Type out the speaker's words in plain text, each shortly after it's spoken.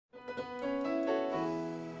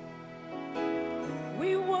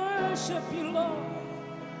worship you, Lord.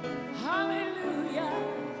 Hallelujah.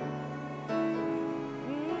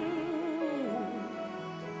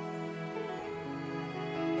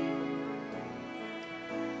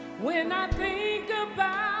 When I think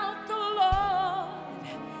about the Lord,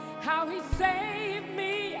 how he saved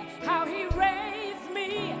me, how he raised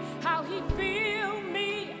me, how he filled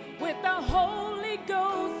me with the Holy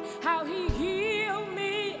Ghost, how he healed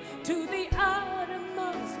me to the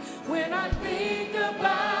uttermost. When I think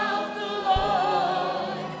about the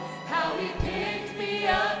Lord, how he picked me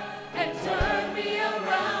up and turned me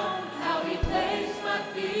around, how he placed my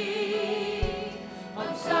feet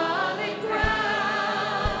on solid ground.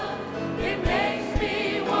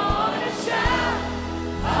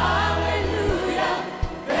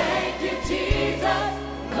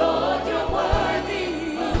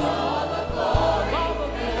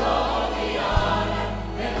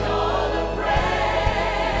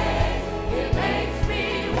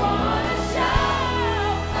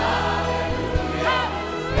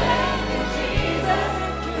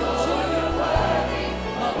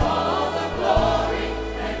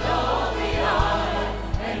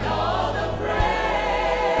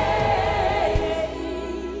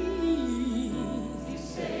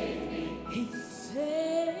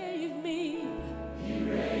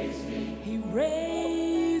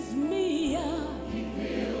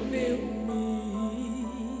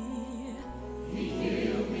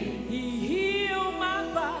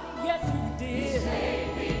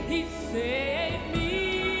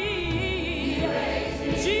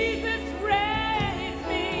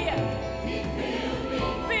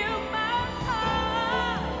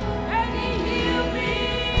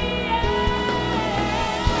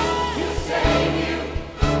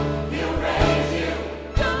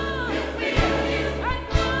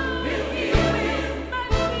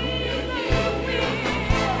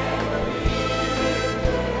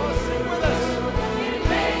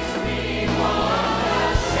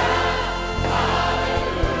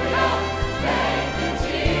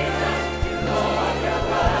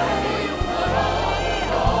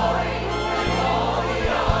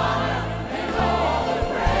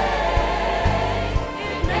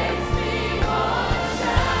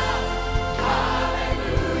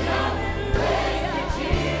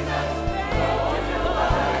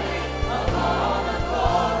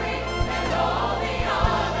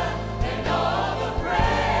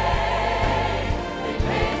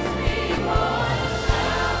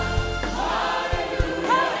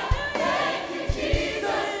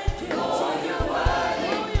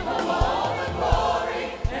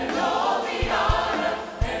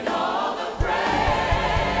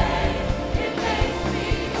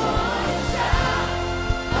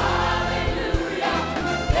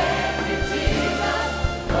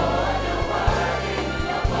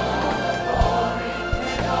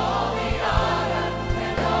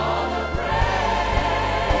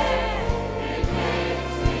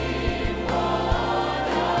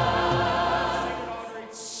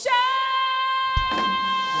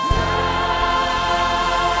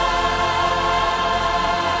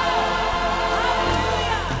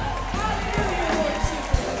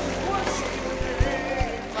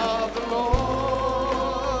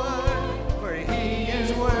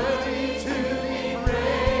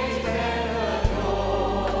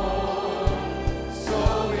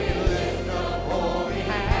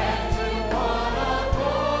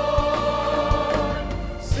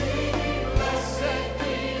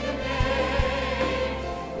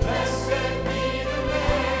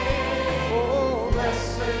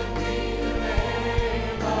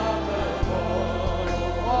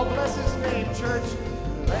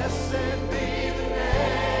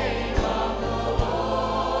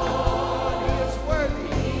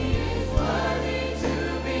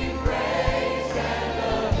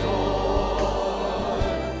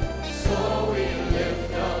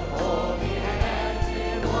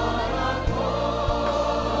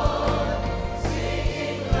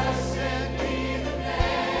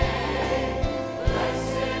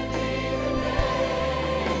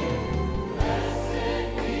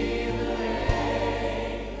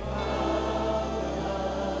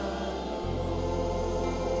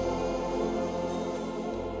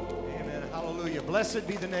 Blessed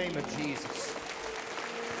be the name of Jesus.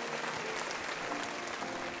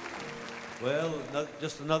 Well,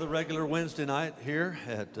 just another regular Wednesday night here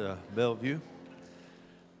at Bellevue.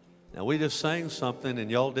 Now, we just sang something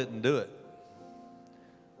and y'all didn't do it.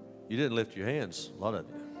 You didn't lift your hands, a lot of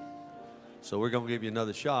you. So we're going to give you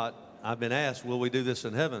another shot. I've been asked, will we do this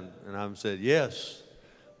in heaven? And I've said, yes,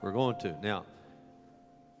 we're going to. Now,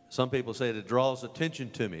 some people say it draws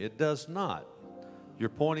attention to me. It does not. You're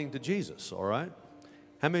pointing to Jesus, all right?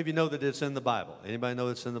 How many of you know that it's in the Bible? Anybody know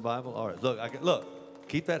it's in the Bible? All right, look,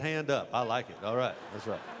 keep that hand up. I like it. All right, that's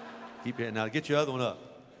right. Keep your hand. Now get your other one up.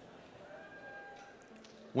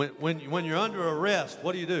 When you're under arrest,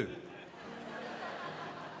 what do?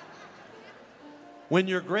 When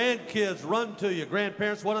your grandkids run to you,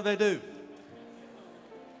 grandparents, what do?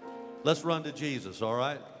 Let's run to Jesus, all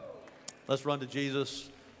right? Let's run to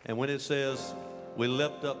Jesus. And when it says we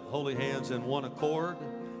lift up holy hands in one accord,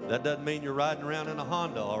 that doesn't mean you're riding around in a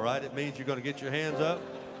Honda, all right? It means you're going to get your hands up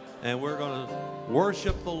and we're going to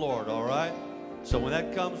worship the Lord, all right? So when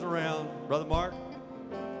that comes around, Brother Mark,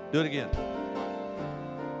 do it again.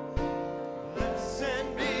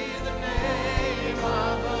 Blessed be the name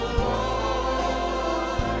of the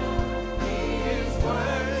Lord. He is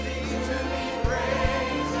worthy to be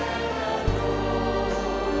praised and adored.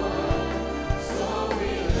 So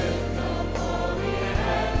we lift up holy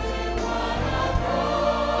hands in one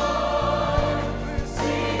accord,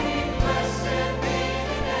 singing, blessed be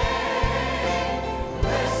the name,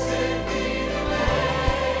 blessed be the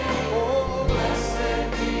name, oh, blessed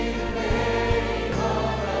be the name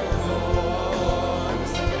of the Lord.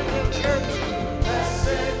 Sing it again, church.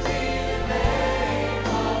 Blessed be the name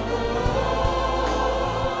of the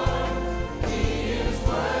Lord. He is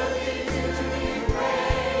worthy to be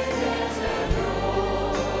praised and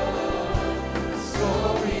adored. So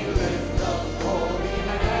we lift up holy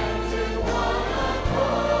hands in one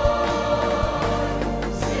accord,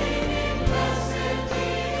 singing, blessed be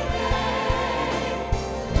the name,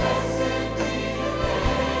 blessed be the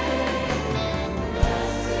name,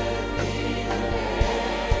 blessed be the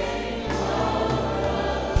name of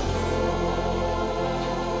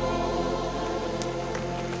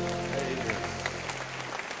Amen.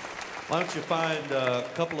 Why don't you find a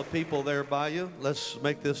couple of people there by you? Let's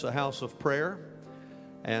make this a house of prayer.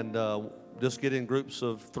 And just get in groups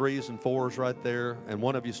of 3s and 4s right there. And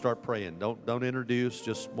one of you start praying. Don't introduce,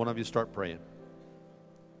 just one of you start praying.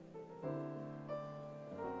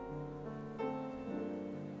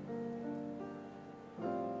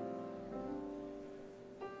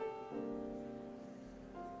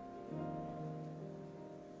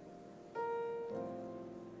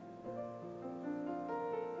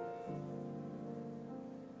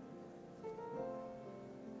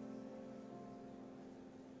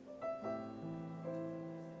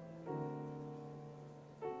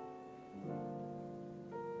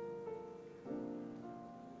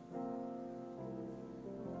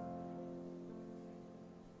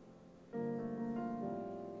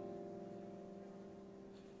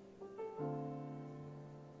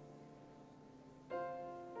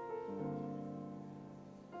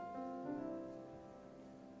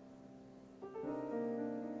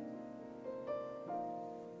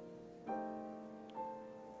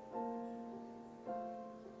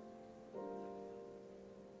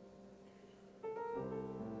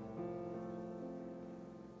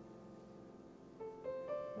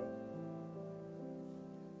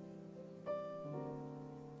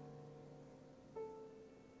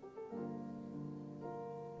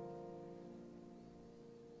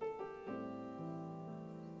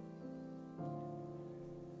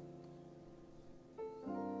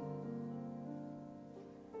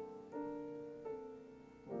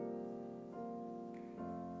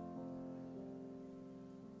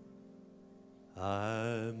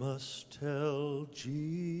 I must tell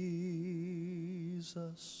Jesus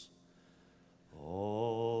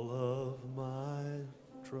all of my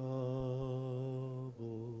troubles.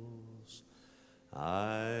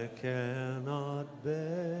 I cannot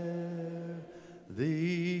bear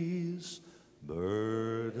these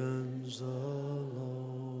burdens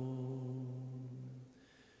alone.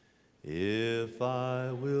 If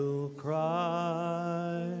I will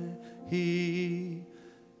cry, He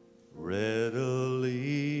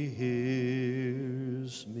readily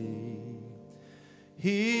hears me.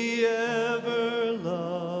 He ever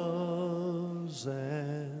loves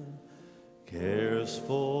and cares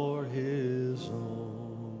for His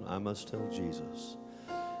own. I must tell Jesus.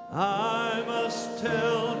 I must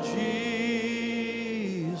tell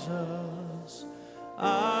Jesus.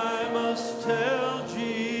 I must tell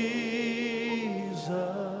Jesus.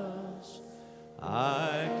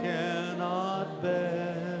 I cannot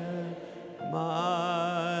bear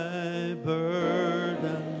my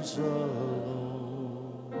burdens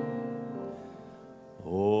alone.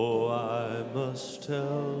 Oh, I must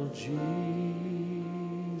tell Jesus.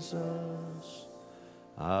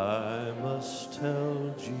 I must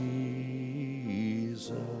tell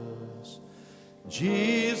Jesus.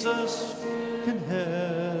 Jesus can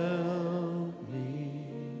help me.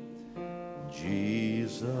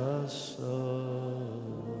 Jesus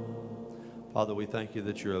alone. Father, we thank you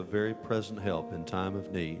that you're a very present help in time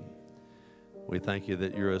of need. We thank you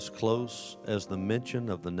that you're as close as the mention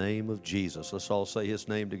of the name of Jesus. Let's all say his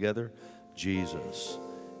name together, Jesus.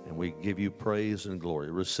 And we give you praise and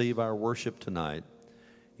glory. Receive our worship tonight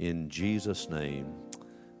in Jesus' name.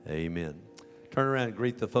 Amen. Turn around and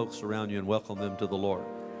greet the folks around you and welcome them to the Lord.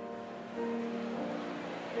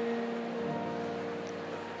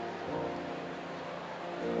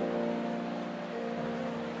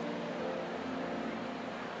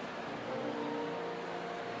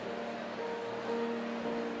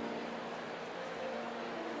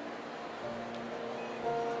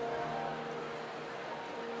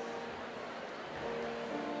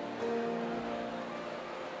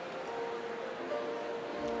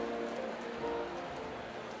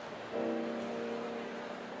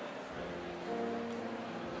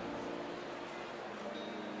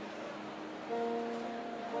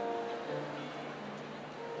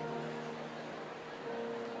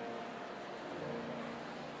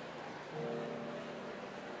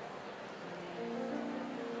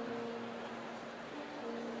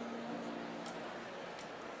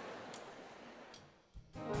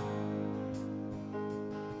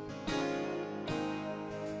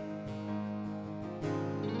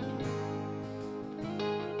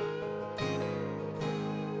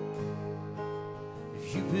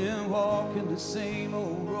 You've been walking the same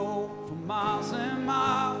old road for miles and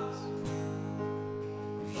miles.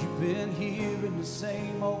 If you've been hearing the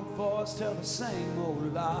same old voice tell the same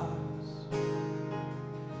old lies.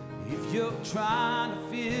 If you're trying to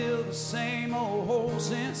fill the same old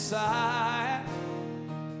holes inside,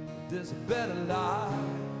 there's a better life,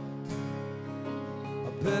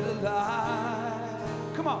 a better life.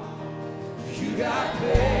 Come on. If you got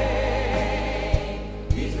pain,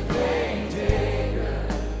 he's the pain taker.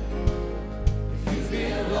 If you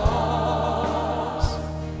feel lost,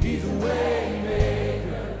 he's a way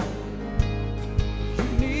maker. If you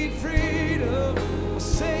need freedom, a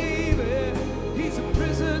savior, he's a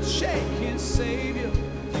prison shaking savior.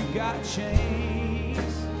 If you got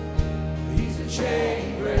chains, he's a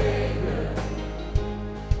chain breaker.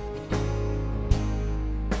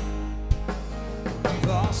 We've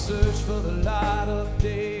all searched for the light of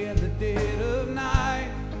day and the dead of night.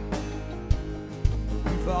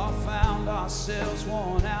 We've all found ourselves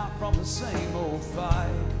worn out from the same old fight.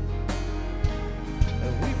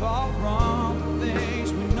 And we've all run the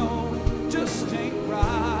things we know just ain't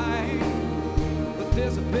right. But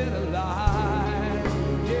there's a better life,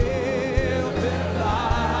 yeah, a better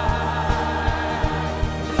life.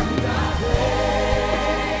 You got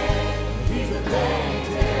pain, he's the pain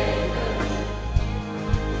taker.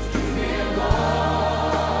 If you feel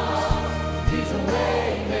lost, he's a way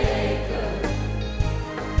maker.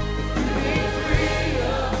 If you need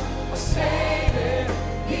freedom, a savior,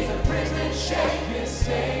 he's a prison shaking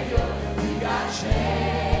savior. You got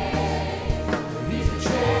chains, he's a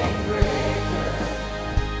chain breaker.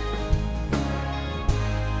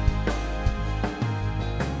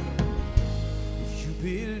 If you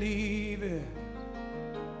believe it,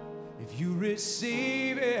 if you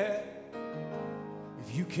receive it,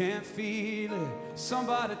 if you can't feel it,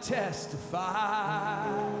 somebody testify.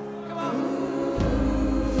 Come on.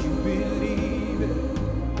 If you believe it,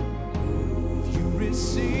 if you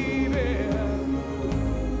receive it,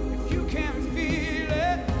 if you can't feel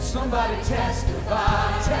it, somebody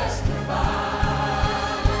testify, testify.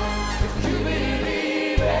 If you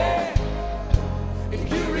believe it, if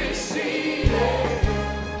you receive it,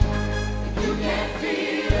 if you can't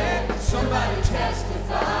feel it, somebody testify.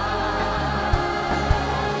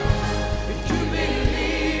 If you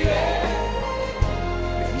believe it,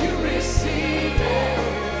 if you receive it,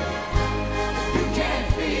 if you can't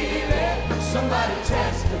feel it, somebody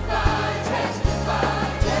testify, testify,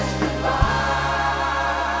 testify.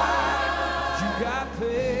 If you got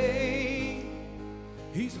pain,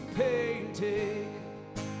 he's a pain taker.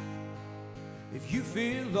 If you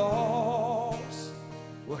feel lost,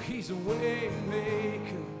 well, he's a way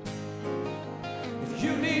maker. If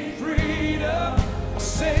you need freedom, a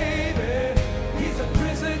savior, he's a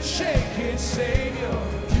prison shaking savior.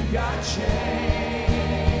 If you got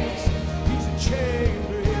chains, he's a chain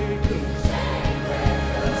breaker. He's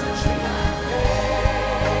a chain breaker.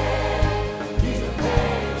 He's a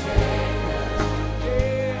pain taker.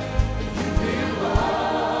 Yeah. If you feel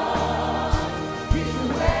lost, he's a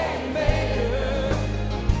way maker.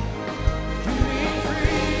 If you need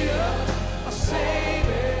freedom, a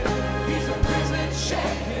savior, he's a prison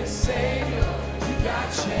shaking savior. You got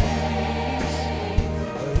chains,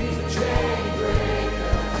 he's a chain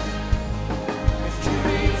breaker. If you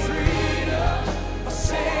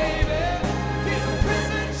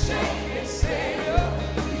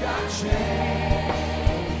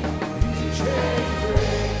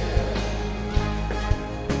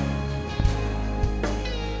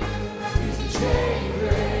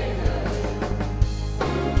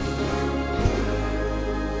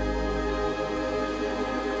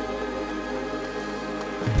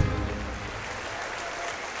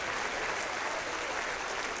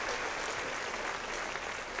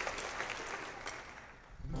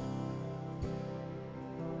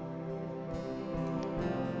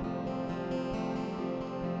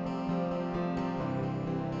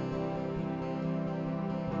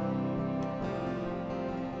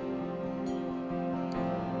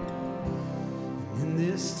in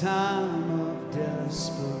this time of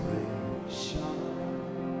desperation,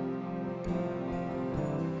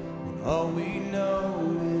 when all we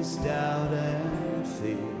know is doubt and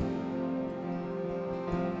fear,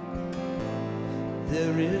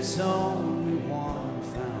 there is only one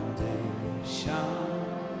foundation.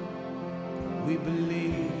 We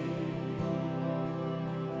believe,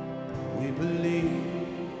 we believe.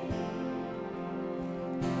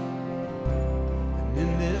 And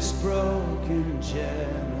in this broken generation,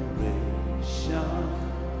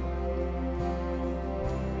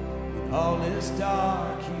 when all is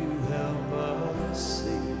dark, you help us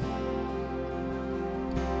see.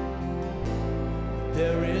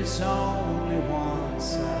 There is only one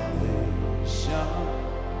salvation.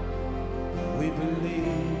 We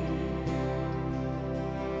believe,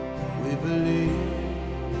 we believe.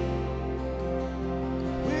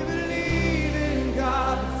 We believe in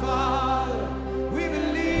God the Father. We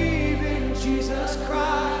believe in Jesus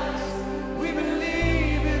Christ. We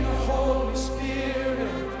believe in the Holy Spirit,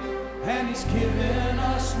 and He's given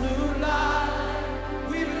us new life.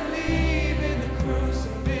 We believe in the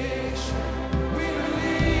crucifixion. We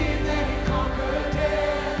believe that He conquered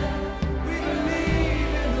death. We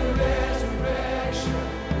believe in the resurrection,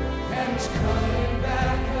 and He's coming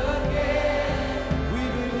back again. We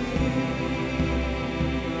believe.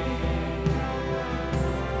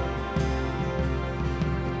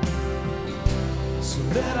 So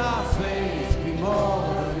let our faith be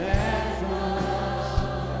more than anthems,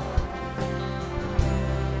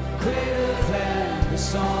 greater than the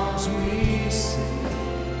songs we sing.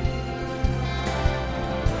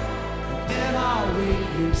 In our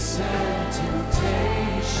weakness and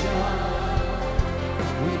temptation,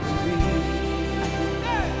 we believe.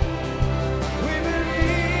 We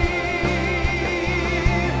believe.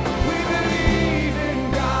 We believe in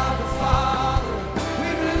God the Father. We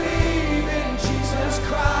believe in Jesus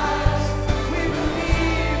Christ. We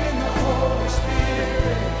believe in the Holy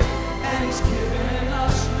Spirit, and He's given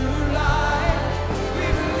us new life. We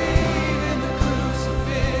believe in the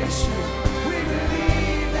crucifixion. We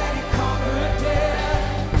believe that He conquered death.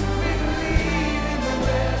 We believe in the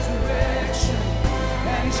resurrection,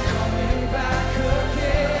 and He's coming back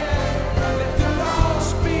again. Let the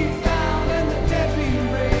lost be found and the dead be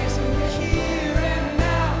raised in the here and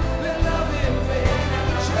now. Let love invade and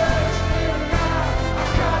the church hear now. Our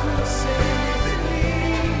God will save. We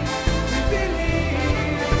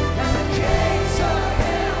believe, and the gates of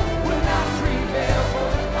hell will not prevail. For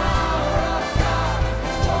the power of God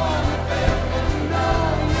is torn the veil. And we know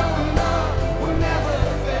Your love will never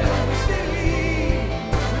fail.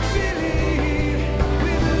 We believe,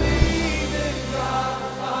 we believe in God the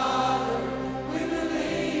Father. We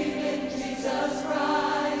believe in Jesus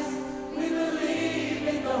Christ. We believe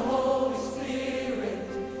in the Holy Spirit,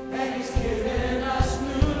 and He's given us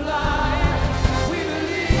new life. We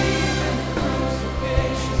believe in the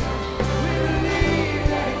crucifixion. We believe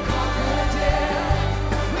that He conquered death.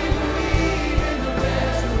 We believe in the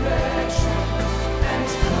resurrection, and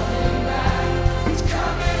He's coming back. He's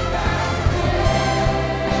coming back again.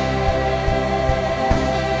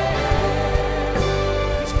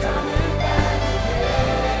 He's coming back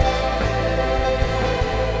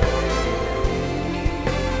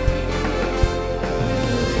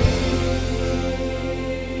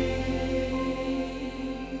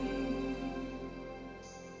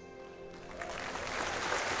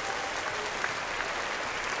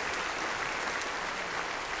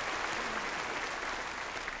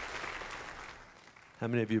How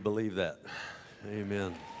many of you believe that?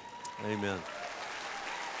 Amen. Amen. Amen.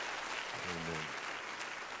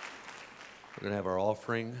 We're going to have our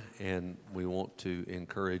offering, and we want to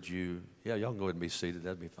encourage you. Yeah, y'all can go ahead and be seated.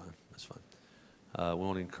 That'd be fine. That's fine. We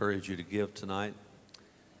want to encourage you to give tonight,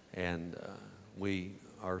 and we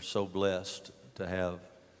are so blessed to have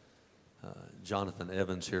Jonathan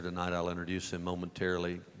Evans here tonight. I'll introduce him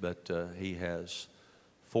momentarily, but he has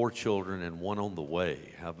 4 children and 1 on the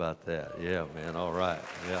way. How about that? Yeah, man. All right.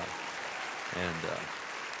 Yeah. And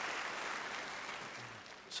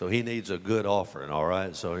so he needs a good offering, all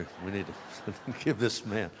right? So we need to give this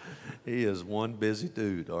man. He is one busy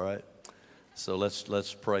dude, all right? So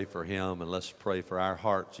let's pray for him, and let's pray for our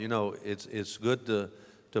hearts. You know, it's good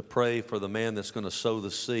to pray for the man that's going to sow the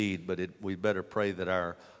seed, but we better pray that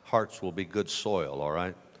our hearts will be good soil, all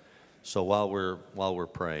right? So while we're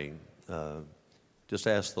praying, just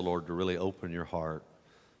ask the Lord to really open your heart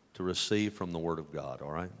to receive from the Word of God,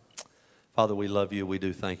 all right? Father, we love you. We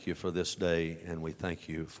do thank you for this day, and we thank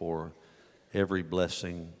you for every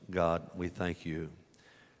blessing. God, we thank you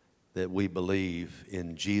that we believe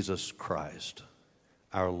in Jesus Christ,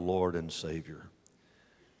 our Lord and Savior.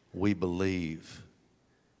 We believe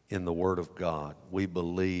in the Word of God. We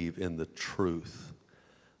believe in the truth.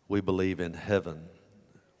 We believe in heaven.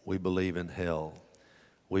 We believe in hell.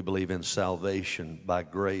 We believe in salvation by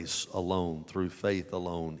grace alone, through faith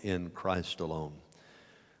alone, in Christ alone.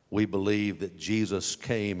 We believe that Jesus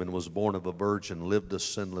came and was born of a virgin, lived a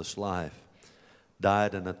sinless life,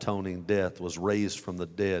 died an atoning death, was raised from the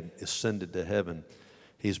dead, ascended to heaven.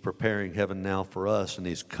 He's preparing heaven now for us, and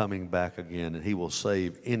He's coming back again, and He will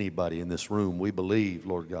save anybody in this room. We believe,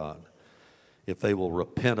 Lord God, if they will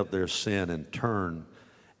repent of their sin and turn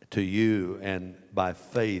to You and by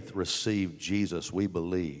faith receive Jesus, we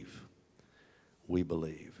believe. We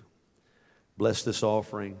believe. Bless this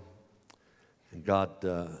offering, and God,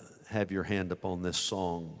 have Your hand upon this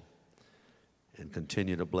song and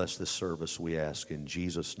continue to bless this service, we ask in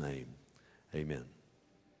Jesus' name. Amen.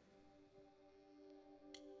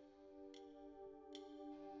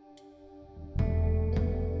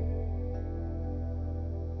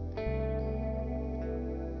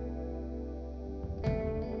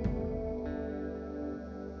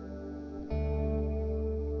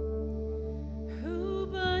 Who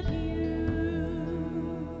but You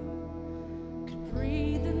could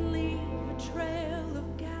breathe and leave a trail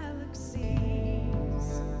of galaxies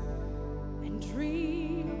and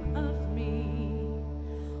dream of me?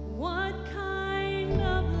 What kind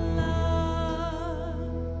of love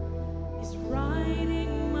is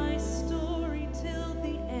writing my story till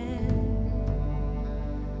the end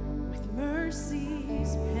with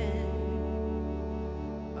mercy's pen?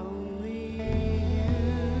 Only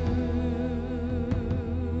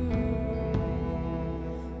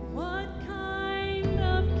What kind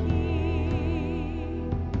of king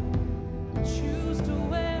would choose to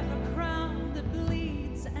wear a crown that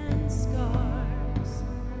bleeds and scars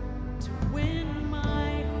to win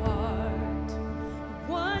my heart?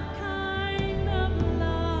 What kind of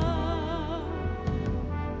love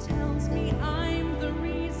tells me I'm the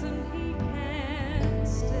reason he can't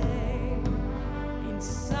stay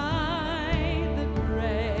inside the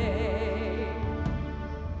grave?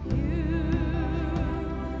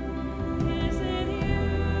 Is it You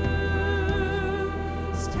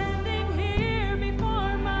standing here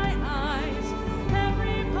before my eyes?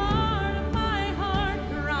 Every part of my heart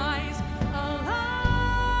cries, alive,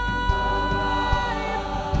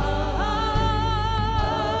 alive.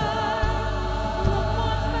 Look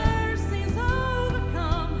what mercy's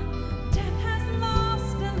overcome. Death has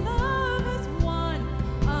lost and love has won.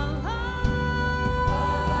 Alive,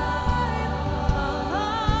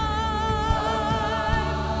 alive.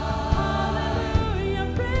 Hallelujah,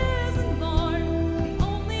 risen Lord, the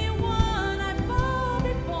only one I fall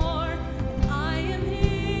before. I am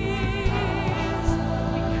His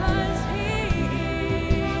because He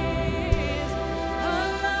is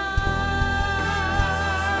alive.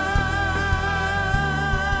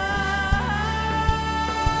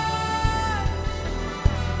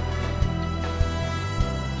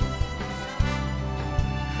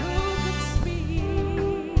 Who could speak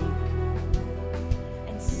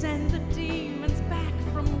and send the demons back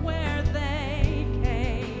from where they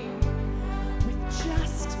came with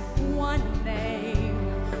just one name?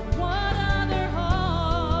 What other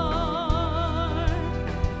heart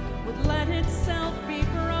would let itself be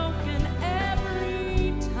broken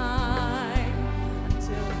every time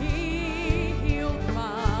until He healed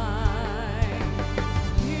mine?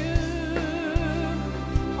 You,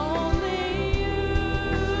 only You,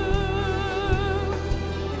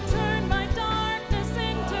 can turn my darkness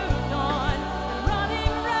into dawn,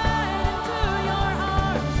 running right into Your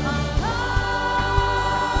arms.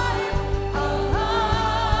 Alive,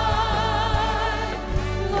 alive.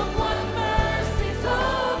 Look what mercy's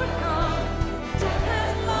overcome. Death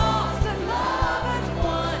has lost and love has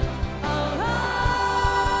won. Alive,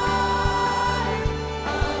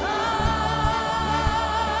 alive.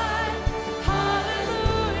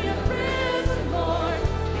 Hallelujah, risen Lord,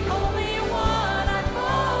 the only one I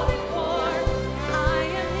fall before. I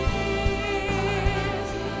am His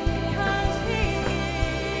because He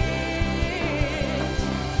is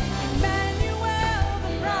Emmanuel,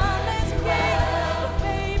 the promised King, the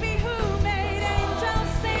baby who made angels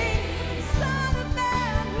sing, the Son of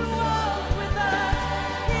Man who walked with us,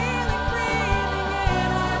 healing, breathing in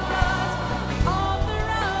our blood, the author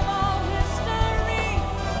of all history,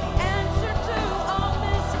 the answer to all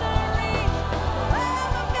mysteries, the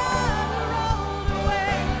Lamb of God who rolled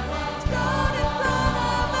away, it's gone in front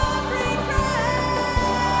of every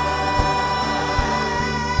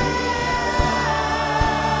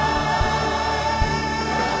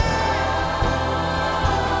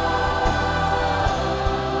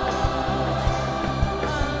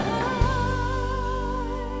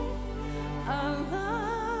alive,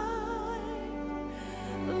 alive.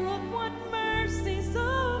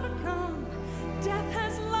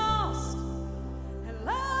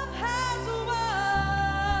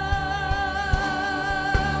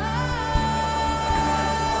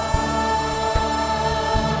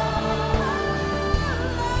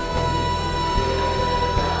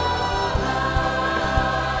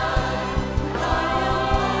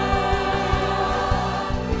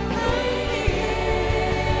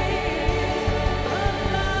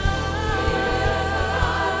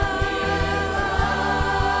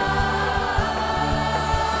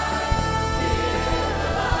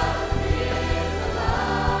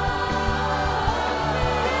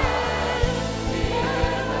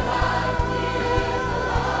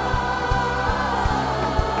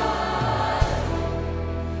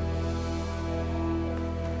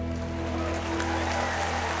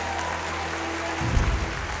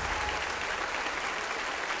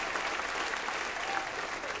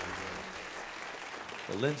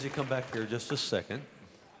 So Lindsay, come back here just a second.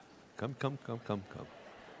 Come.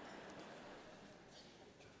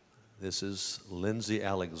 This is Lindsay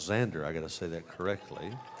Alexander. I got to say that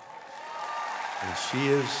correctly. And she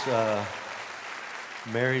is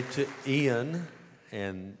married to Ian,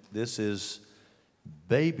 and this is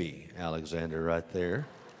baby Alexander right there.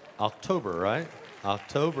 October, right?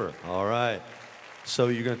 October. All right. So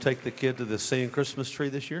you're going to take the kid to the Singing Christmas Tree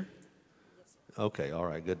this year? Okay, all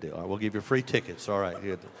right, good deal. All right, we'll give you free tickets. All right,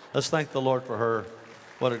 good. Let's thank the Lord for her.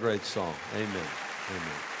 What a great song. Amen.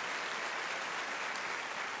 Amen.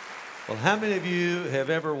 Well, how many of you have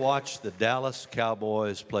ever watched the Dallas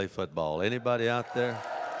Cowboys play football? Anybody out there?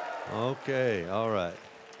 Okay, all right.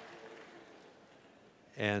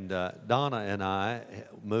 And Donna and I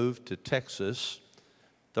moved to Texas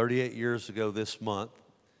 38 years ago this month.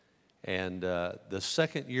 And the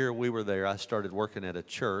second year we were there, I started working at a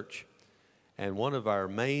church. And one of our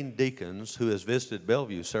main deacons, who has visited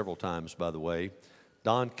Bellevue several times, by the way,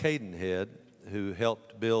 Don Cadenhead, who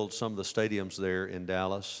helped build some of the stadiums there in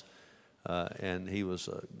Dallas, and he was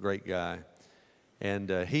a great guy.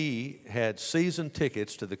 And he had season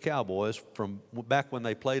tickets to the Cowboys from back when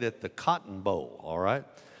they played at the Cotton Bowl, all right?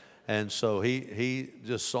 And so he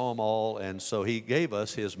just saw them all, and so he gave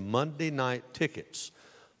us his Monday night tickets.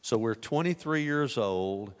 So we're 23 years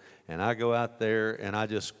old, and I go out there, and I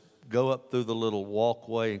just go up through the little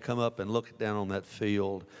walkway and come up and look down on that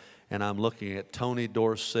field, and I'm looking at Tony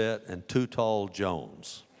Dorsett and Too Tall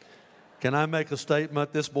Jones. Can I make a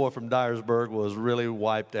statement? This boy from Dyersburg was really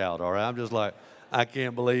wiped out, all right? I'm just like, I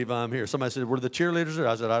can't believe I'm here. Somebody said, were the cheerleaders there?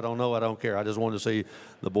 I said, I don't know, I don't care. I just wanted to see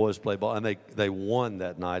the boys play ball, and they won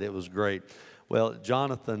that night. It was great. Well,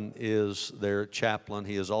 Jonathan is their chaplain.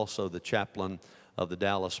 He is also the chaplain of the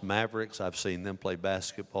Dallas Mavericks. I've seen them play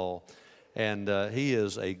basketball. And he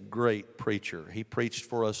is a great preacher. He preached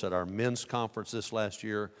for us at our men's conference this last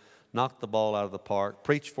year, knocked the ball out of the park,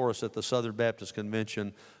 preached for us at the Southern Baptist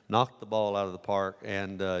Convention, knocked the ball out of the park,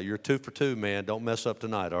 and you're 2 for 2, man. Don't mess up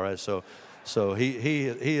tonight, all right? So he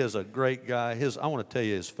is a great guy. I want to tell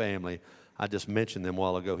you his family. I just mentioned them a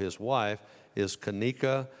while ago. His wife is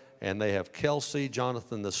Kanika, and they have Kelsey,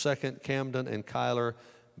 Jonathan II, Camden, and Kyler.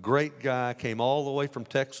 Great guy, came all the way from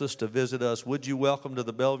Texas to visit us. Would you welcome to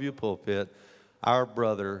the Bellevue pulpit our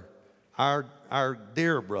brother, our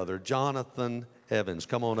dear brother, Jonathan Evans.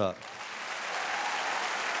 Come on up.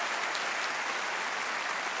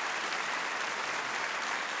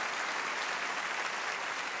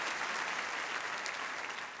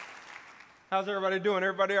 How's everybody doing?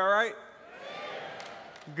 Everybody all right?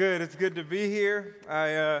 Good. It's good to be here.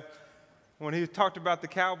 When he talked about the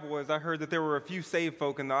Cowboys, I heard that there were a few saved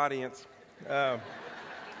folk in the audience. Some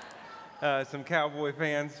Cowboy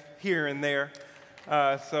fans here and there.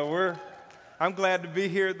 I'm glad to be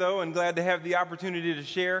here, though, and glad to have the opportunity to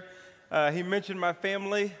share. He mentioned my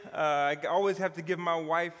family. I always have to give my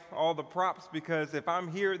wife all the props because if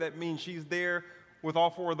I'm here, that means she's there with all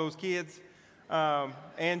 4 of those kids.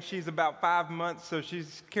 And she's about 5 months, so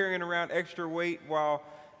she's carrying around extra weight while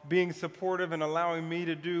being supportive and allowing me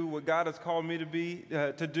to do what God has called me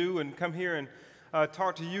to do and come here and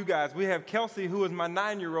talk to you guys. We have Kelsey, who is my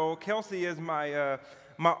 9-year-old. Kelsey is my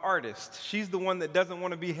artist. She's the one that doesn't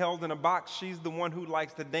want to be held in a box. She's the one who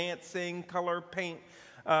likes to dance, sing, color, paint,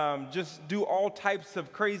 just do all types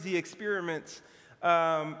of crazy experiments.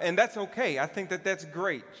 And that's okay. I think that that's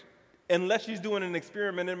great, unless she's doing an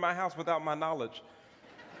experiment in my house without my knowledge.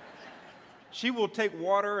 She will take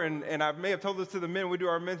water, and I may have told this to the men, we do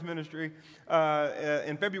our men's ministry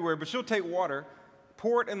in February, but she'll take water,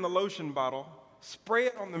 pour it in the lotion bottle, spray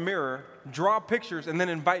it on the mirror, draw pictures, and then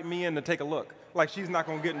invite me in to take a look, like she's not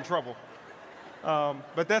going to get in trouble.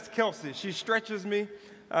 But that's Kelsey. She stretches me,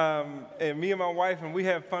 and me and my wife, and we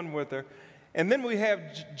have fun with her. And then we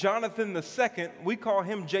have Jonathan II. We call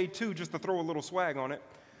him J2 just to throw a little swag on it.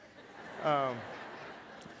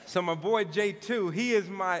 So my boy J2, he is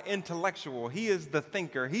my intellectual. He is the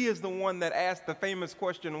thinker. He is the one that asked the famous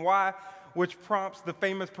question, why, which prompts the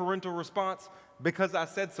famous parental response, because I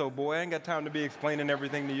said so, boy. I ain't got time to be explaining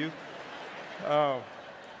everything to you.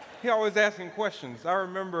 He always asking questions. I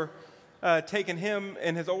remember taking him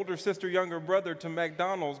and his older sister, younger brother to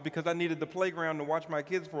McDonald's because I needed the playground to watch my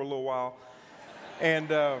kids for a little while.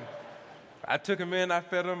 And I took him in, I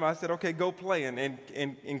fed him, I said, okay, go play.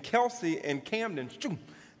 And Kelsey and Camden,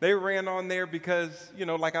 they ran on there because, you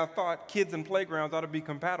know, like I thought, kids and playgrounds ought to be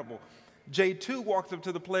compatible. J2 walks up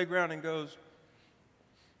to the playground and goes,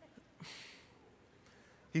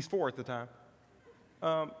 he's 4 at the time,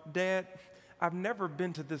 Dad, I've never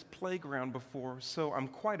been to this playground before, so I'm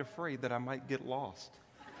quite afraid that I might get lost.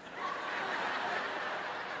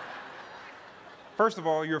 First of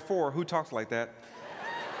all, you're 4. Who talks like that?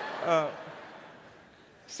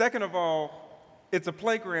 Second of all, it's a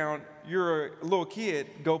playground. You're a little kid.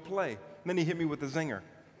 Go play. And then he hit me with a zinger.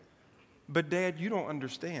 But, Dad, you don't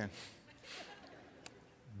understand.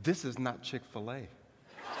 This is not Chick-fil-A.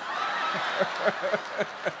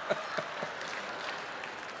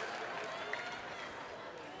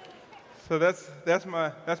 So that's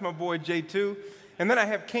my boy J2. And then I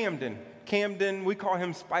have Camden. Camden, we call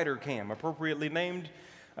him Spider Cam, appropriately named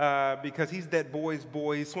because he's that boy's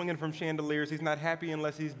boy. He's swinging from chandeliers. He's not happy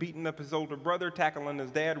unless he's beating up his older brother, tackling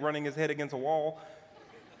his dad, running his head against a wall.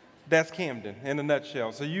 That's Camden in a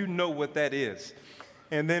nutshell. So you know what that is.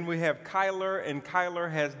 And then we have Kyler, and Kyler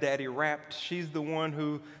has Daddy wrapped. She's the one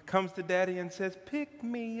who comes to Daddy and says, "Pick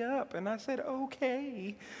me up." And I said,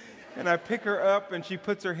 "Okay." And I pick her up, and she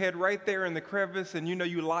puts her head right there in the crevice, and you know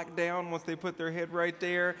you lock down once they put their head right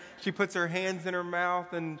there. She puts her hands in her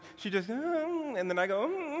mouth, and she just, and then I go,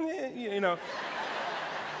 you know.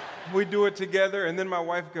 We do it together, and then my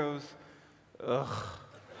wife goes, ugh,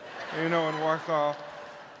 you know, and walks off.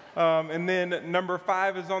 And then number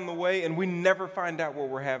 5 is on the way, and we never find out what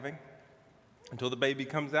we're having until the baby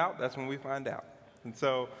comes out. That's when we find out. And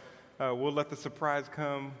so we'll let the surprise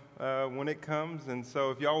come when it comes. And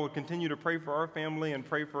so if y'all would continue to pray for our family and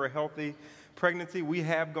pray for a healthy pregnancy, we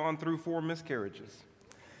have gone through 4 miscarriages.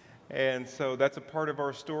 And so that's a part of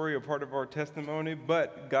our story, a part of our testimony,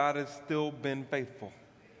 but God has still been faithful.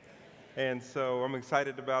 And so I'm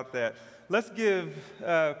excited about that. Let's give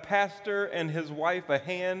Pastor and his wife a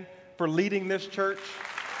hand for leading this church.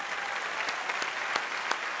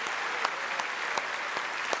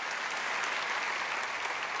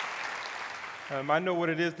 I know what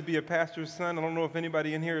it is to be a pastor's son. I don't know if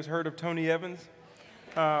anybody in here has heard of Tony Evans.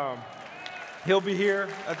 He'll be here,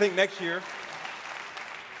 I think, next year.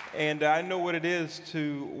 And I know what it is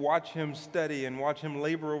to watch him study and watch him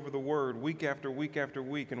labor over the word week after week after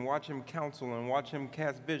week, and watch him counsel and watch him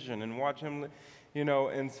cast vision and watch him, you know.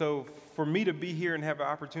 And so for me to be here and have an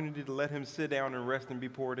opportunity to let him sit down and rest and be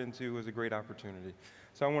poured into is a great opportunity.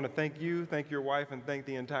 So I want to thank you, thank your wife, and thank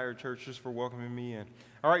the entire church just for welcoming me in.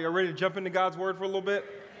 All right, y'all ready to jump into God's word for a little bit?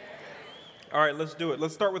 All right, let's do it.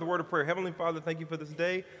 Let's start with a word of prayer. Heavenly Father, thank you for this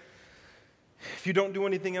day. If you don't do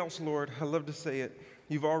anything else, Lord, I love to say it.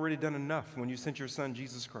 You've already done enough when you sent your son,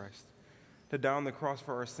 Jesus Christ, to die on the cross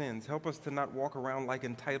for our sins. Help us to not walk around like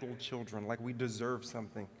entitled children, like we deserve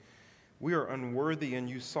something. We are unworthy, and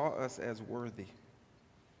you saw us as worthy.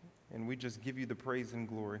 And we just give you the praise and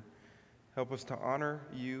glory. Help us to honor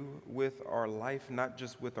you with our life, not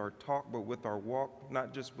just with our talk, but with our walk,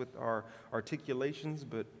 not just with our articulations,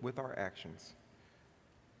 but with our actions.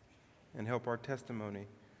 And help our testimony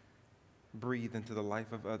breathe into the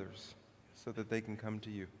life of others so that they can come to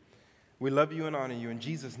you. We love you and honor you. In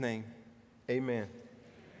Jesus' name, amen.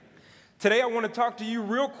 Today I want to talk to you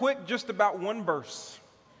real quick just about one verse.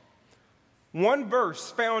 One verse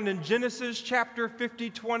found in Genesis chapter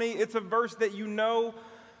 50:20. It's a verse that you know,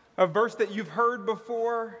 a verse that you've heard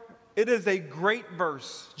before. It is a great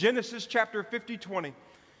verse. Genesis chapter 50:20.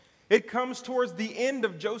 It comes towards the end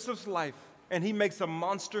of Joseph's life, and he makes a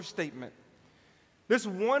monster statement. This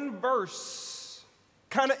one verse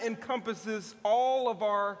kind of encompasses all of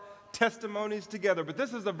our testimonies together, but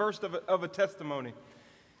this is a verse of a testimony.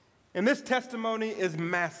 And this testimony is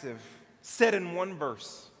massive, said in one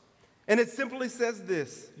verse. And it simply says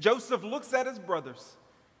this: Joseph looks at his brothers,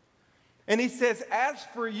 and he says, "As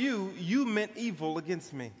for you, you meant evil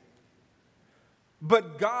against me,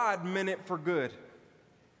 but God meant it for good,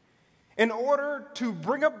 in order to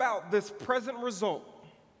bring about this present result,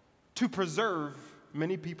 to preserve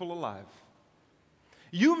many people alive.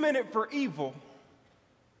 You meant it for evil,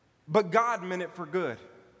 but God meant it for good,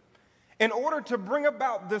 in order to bring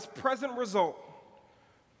about this present result,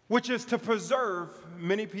 which is to preserve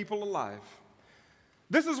many people alive."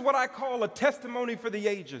 This is what I call a testimony for the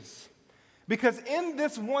ages. Because in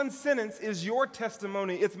this one sentence is your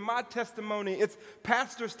testimony, it's my testimony, it's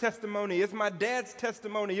pastor's testimony, it's my dad's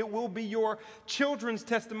testimony, it will be your children's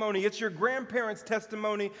testimony, it's your grandparents'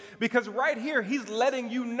 testimony, because right here he's letting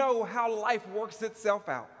you know how life works itself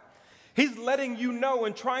out. He's letting you know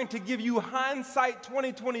and trying to give you hindsight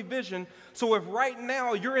 20/20 vision. So if right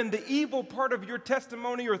now you're in the evil part of your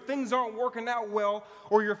testimony, or things aren't working out well,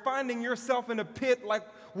 or you're finding yourself in a pit like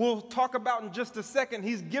we'll talk about in just a second,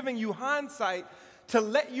 he's giving you hindsight to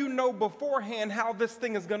let you know beforehand how this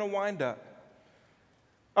thing is going to wind up.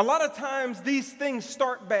 A lot of times these things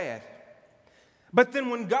start bad, but then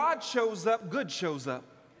when God shows up, good shows up.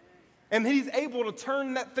 And he's able to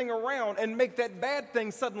turn that thing around and make that bad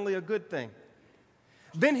thing suddenly a good thing.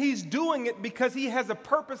 then he's doing it because he has a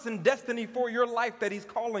purpose and destiny for your life that he's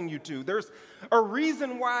calling you to. There's a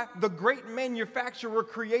reason why the great manufacturer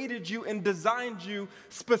created you and designed you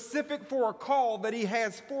specific for a call that he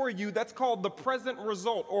has for you. That's called the present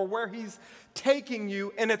result, or where he's taking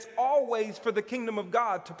you, and it's always for the kingdom of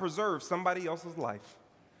God to preserve somebody else's life.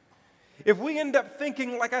 If we end up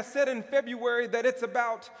thinking, like I said in February, that it's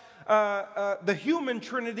about the human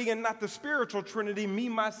trinity and not the spiritual trinity, me,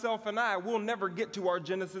 myself, and I, we'll never get to our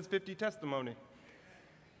Genesis 50 testimony.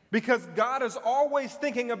 Because God is always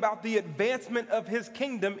thinking about the advancement of his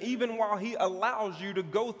kingdom, even while he allows you to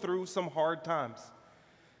go through some hard times.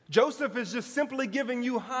 Joseph is just simply giving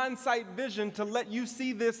you hindsight vision to let you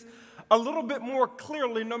see this a little bit more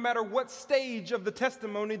clearly, no matter what stage of the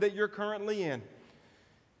testimony that you're currently in.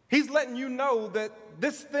 He's letting you know that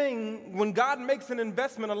this thing, when God makes an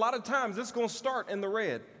investment, a lot of times it's going to start in the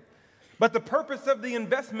red. But the purpose of the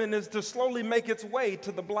investment is to slowly make its way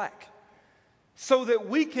to the black, so that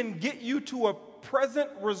we can get you to a present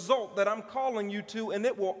result that I'm calling you to, and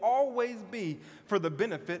it will always be for the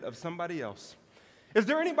benefit of somebody else. Is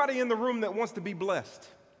there anybody in the room that wants to be blessed?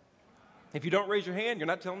 If you don't raise your hand, you're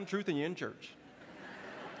not telling the truth and you're in church.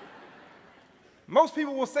 Most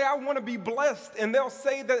people will say, I want to be blessed, and they'll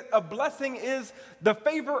say that a blessing is the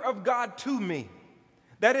favor of God to me.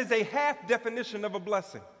 That is a half definition of a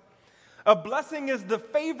blessing. A blessing is the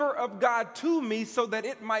favor of God to me so that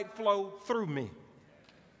it might flow through me.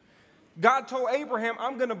 God told Abraham,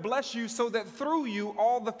 I'm going to bless you so that through you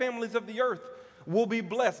all the families of the earth will be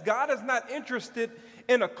blessed. God is not interested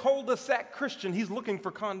in a cul-de-sac Christian. He's looking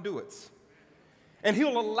for conduits. And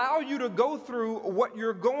he'll allow you to go through what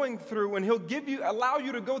you're going through, and he'll allow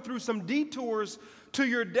you to go through some detours to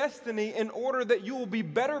your destiny in order that you will be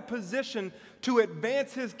better positioned to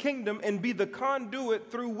advance his kingdom and be the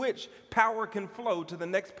conduit through which power can flow to the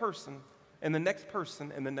next person and the next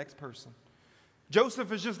person and the next person.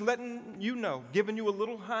 Joseph is just letting you know, giving you a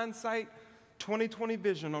little hindsight 20/20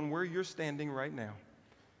 vision on where you're standing right now.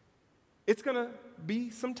 It's going to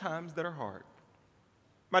be some times that are hard.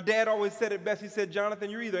 My dad always said it best. He said, Jonathan,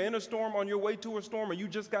 you're either in a storm, on your way to a storm, or you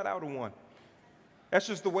just got out of one. That's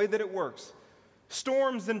just the way that it works.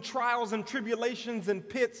 Storms and trials and tribulations and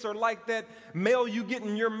pits are like that mail you get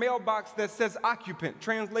in your mailbox that says occupant.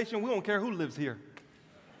 Translation, we don't care who lives here.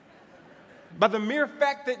 By the mere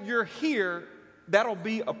fact that you're here, that'll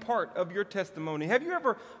be a part of your testimony. Have you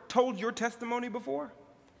ever told your testimony before?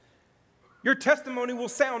 Your testimony will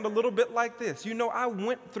sound a little bit like this. You know, I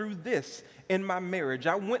went through this in my marriage.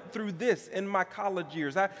 I went through this in my college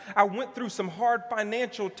years. I went through some hard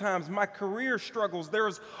financial times, my career struggles.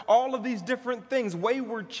 There's all of these different things,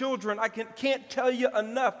 wayward children. I can't tell you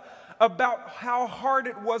enough about how hard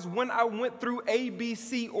it was when I went through A, B,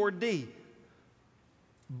 C, or D.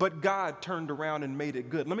 But God turned around and made it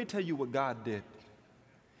good. Let me tell you what God did.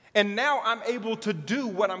 And now I'm able to do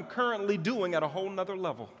what I'm currently doing at a whole nother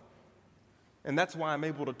level. And that's why I'm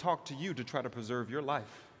able to talk to you to try to preserve your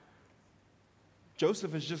life.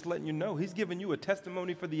 Joseph is just letting you know. He's giving you a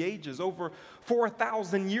testimony for the ages. Over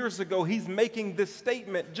 4,000 years ago, he's making this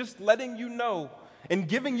statement, just letting you know and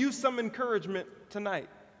giving you some encouragement tonight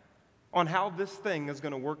on how this thing is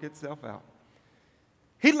going to work itself out.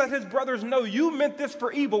 He let his brothers know, you meant this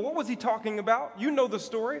for evil. What was he talking about? You know the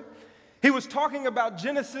story. He was talking about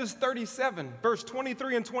Genesis 37, verse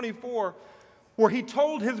 23 and 24, where he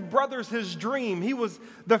told his brothers his dream. He was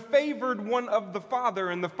the favored one of the father,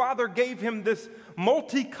 and the father gave him this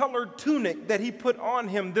multicolored tunic that he put on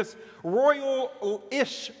him, this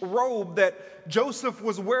royal-ish robe that Joseph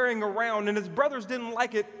was wearing around, and his brothers didn't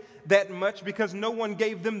like it that much because no one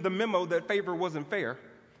gave them the memo that favor wasn't fair.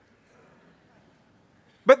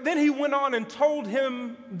 But then he went on and told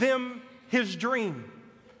them his dream.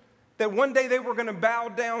 That one day they were going to bow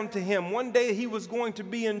down to him. One day he was going to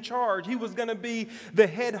be in charge. He was going to be the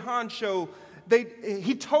head honcho.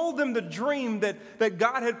 He told them the dream that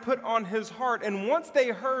God had put on his heart. And once they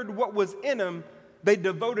heard what was in him, they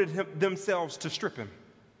devoted themselves to strip him.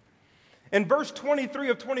 In verse 23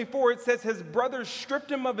 of 24, it says, his brothers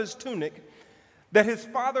stripped him of his tunic that his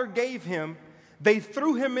father gave him. They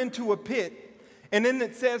threw him into a pit. And then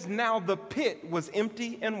it says, now the pit was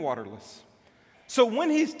empty and waterless. So when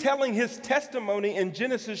he's telling his testimony in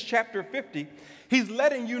Genesis chapter 50, he's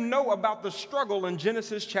letting you know about the struggle in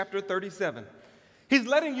Genesis chapter 37. He's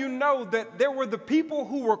letting you know that there were the people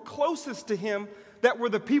who were closest to him that were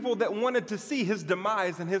the people that wanted to see his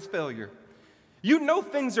demise and his failure. You know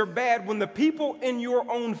things are bad when the people in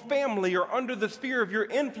your own family or under the sphere of your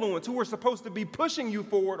influence who are supposed to be pushing you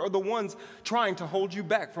forward are the ones trying to hold you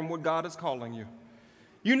back from what God is calling you.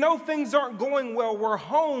 You know things aren't going well where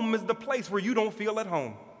home is the place where you don't feel at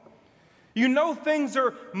home. You know things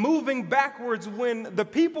are moving backwards when the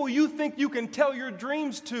people you think you can tell your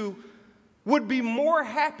dreams to would be more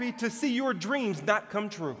happy to see your dreams not come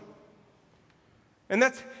true. And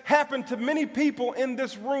that's happened to many people in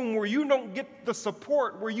this room where you don't get the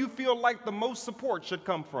support where you feel like the most support should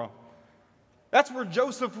come from. That's where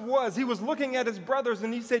Joseph was. He was looking at his brothers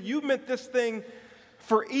and he said, you meant this thing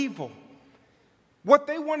for evil. What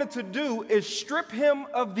they wanted to do is strip him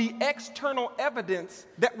of the external evidence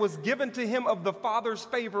that was given to him of the Father's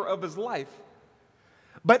favor of his life.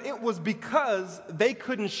 But it was because they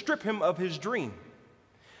couldn't strip him of his dream.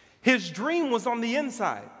 His dream was on the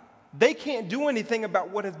inside. They can't do anything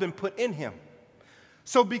about what has been put in him.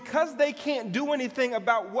 So because they can't do anything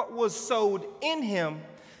about what was sowed in him,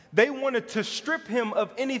 they wanted to strip him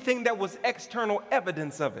of anything that was external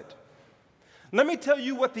evidence of it. Let me tell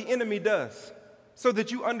you what the enemy does so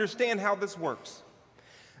that you understand how this works.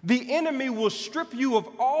 The enemy will strip you of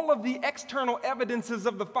all of the external evidences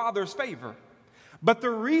of the Father's favor. But the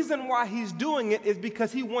reason why he's doing it is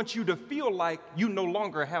because he wants you to feel like you no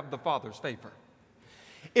longer have the Father's favor.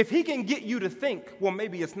 If he can get you to think, well,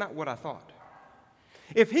 maybe it's not what I thought.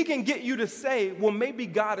 If he can get you to say, well, maybe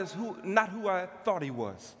God is not who I thought he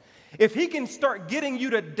was. If he can start getting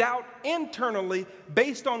you to doubt internally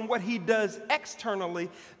based on what he does externally,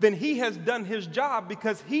 then he has done his job,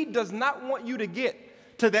 because he does not want you to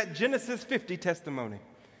get to that Genesis 50 testimony.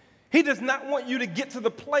 He does not want you to get to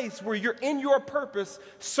the place where you're in your purpose,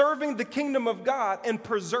 serving the kingdom of God and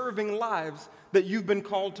preserving lives that you've been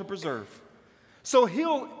called to preserve. So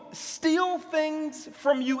he'll steal things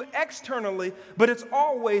from you externally, but it's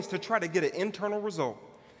always to try to get an internal result.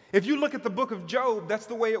 If you look at the book of Job, that's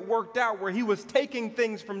the way it worked out, where he was taking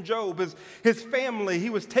things from Job, his family, he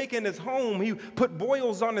was taking his home, he put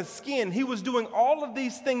boils on his skin, he was doing all of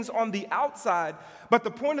these things on the outside, but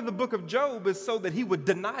the point of the book of Job is so that he would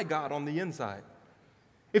deny God on the inside.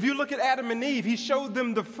 If you look at Adam and Eve, he showed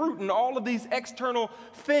them the fruit and all of these external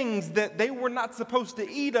things that they were not supposed to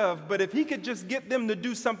eat of, but if he could just get them to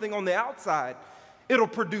do something on the outside, it'll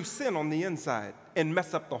produce sin on the inside and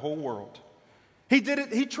mess up the whole world. He did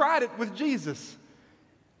it, he tried it with Jesus.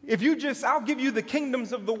 If you just, I'll give you the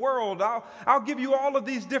kingdoms of the world, I'll give you all of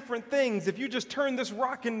these different things. If you just turn this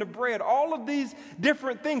rock into bread, all of these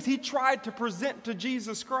different things he tried to present to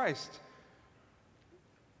Jesus Christ.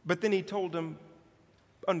 But then he told him,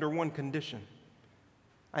 under one condition: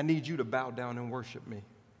 I need you to bow down and worship me.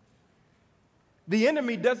 The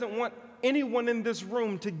enemy doesn't want anyone in this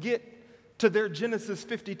room to get to their Genesis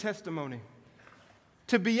 50 testimony,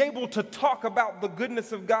 to be able to talk about the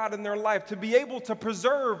goodness of God in their life, to be able to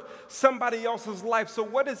preserve somebody else's life. So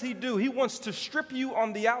what does he do? He wants to strip you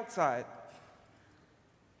on the outside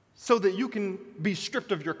so that you can be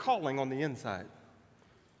stripped of your calling on the inside.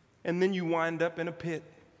 And then you wind up in a pit.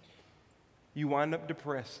 You wind up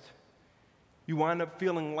depressed. You wind up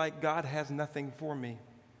feeling like God has nothing for me.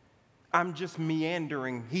 I'm just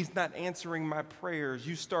meandering. He's not answering my prayers.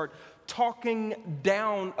 You start talking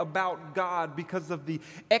down about God because of the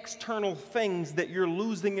external things that you're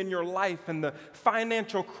losing in your life, and the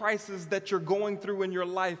financial crisis that you're going through in your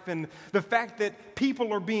life, and the fact that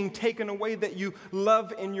people are being taken away that you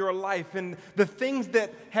love in your life, and the things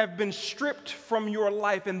that have been stripped from your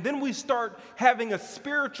life. And then we start having a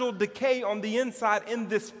spiritual decay on the inside in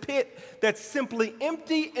this pit that's simply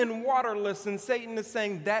empty and waterless. And Satan is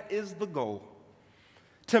saying that is the goal,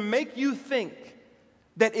 to make you think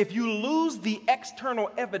that if you lose the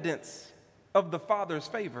external evidence of the Father's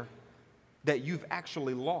favor, that you've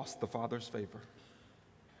actually lost the Father's favor.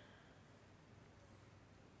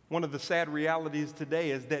 One of the sad realities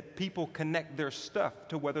today is that people connect their stuff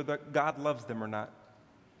to whether God loves them or not.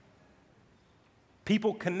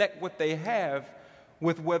 People connect what they have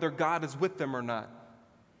with whether God is with them or not.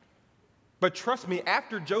 But trust me,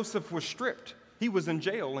 after Joseph was stripped, he was in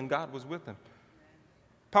jail and God was with him.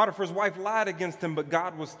 Potiphar's wife lied against him, but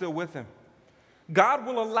God was still with him. God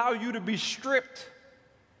will allow you to be stripped,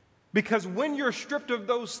 because when you're stripped of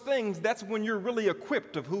those things, that's when you're really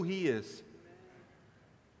equipped of who he is.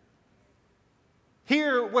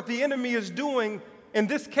 Here, what the enemy is doing, in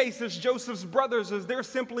this case, is Joseph's brothers, is they're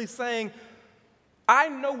simply saying, I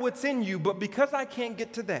know what's in you, but because I can't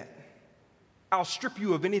get to that, I'll strip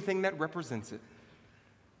you of anything that represents it.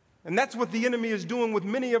 And that's what the enemy is doing with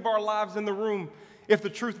many of our lives in the room, if the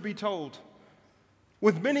truth be told.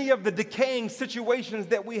 With many of the decaying situations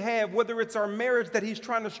that we have, whether it's our marriage that he's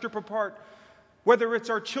trying to strip apart, whether it's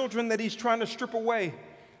our children that he's trying to strip away,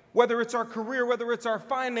 whether it's our career, whether it's our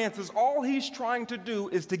finances, all he's trying to do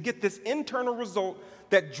is to get this internal result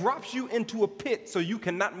that drops you into a pit so you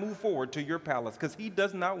cannot move forward to your palace, because he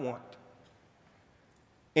does not want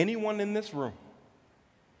anyone in this room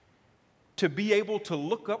to be able to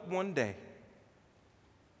look up one day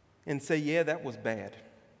and say, yeah, that was bad.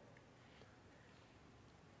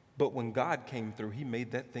 But when God came through, he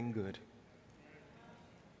made that thing good.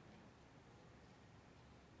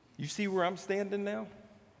 You see where I'm standing now?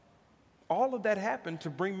 All of that happened to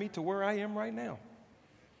bring me to where I am right now.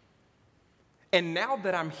 And now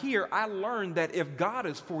that I'm here, I learned that if God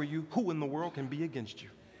is for you, who in the world can be against you?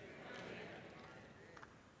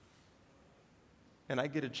 And I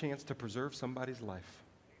get a chance to preserve somebody's life.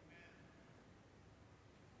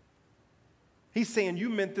 He's saying, you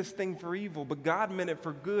meant this thing for evil, but God meant it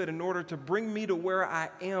for good in order to bring me to where I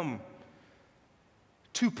am,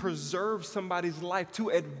 to preserve somebody's life, to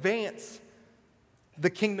advance the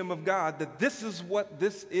kingdom of God, that this is what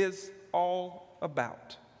this is all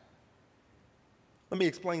about. Let me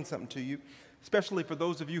explain something to you, especially for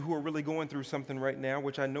those of you who are really going through something right now,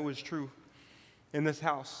 which I know is true in this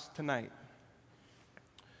house tonight.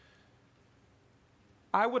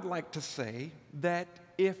 I would like to say that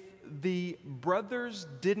if the brothers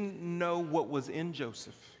didn't know what was in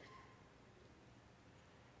Joseph,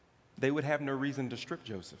 they would have no reason to strip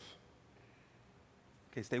Joseph.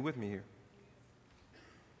 Okay, stay with me here.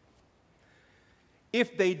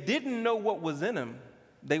 If they didn't know what was in him,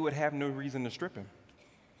 they would have no reason to strip him.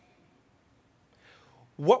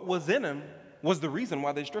 What was in him was the reason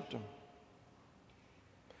why they stripped him.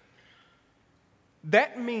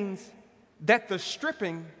 That means that the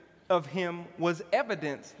stripping of him was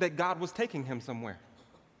evidence that God was taking him somewhere.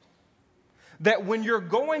 That when you're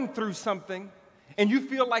going through something and you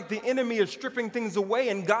feel like the enemy is stripping things away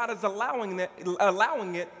and God is allowing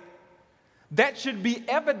it, that should be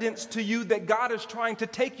evidence to you that God is trying to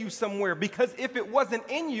take you somewhere. Because if it wasn't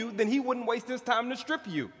in you, then he wouldn't waste his time to strip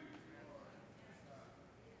you.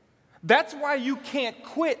 That's why you can't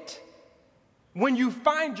quit when you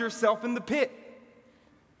find yourself in the pit.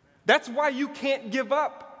 That's why you can't give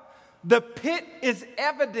up. The pit is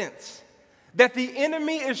evidence that the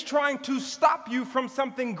enemy is trying to stop you from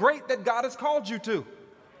something great that God has called you to.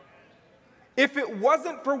 If it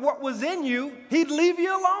wasn't for what was in you, he'd leave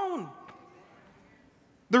you alone.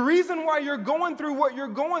 The reason why you're going through what you're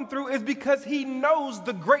going through is because he knows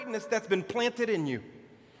the greatness that's been planted in you.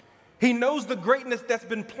 He knows the greatness that's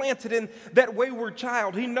been planted in that wayward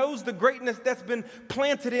child. He knows the greatness that's been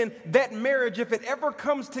planted in that marriage, if it ever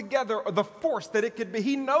comes together, or the force that it could be.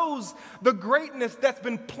 He knows the greatness that's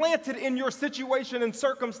been planted in your situation and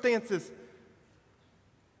circumstances.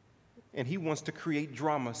 And he wants to create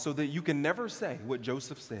drama so that you can never say what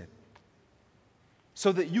Joseph said.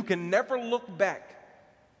 So that you can never look back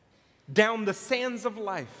down the sands of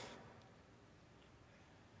life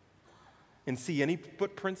and see any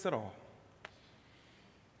footprints at all.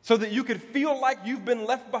 So that you can feel like you've been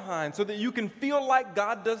left behind, so that you can feel like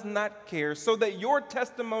God does not care, so that your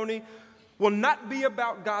testimony will not be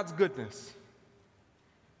about God's goodness,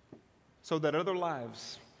 so that other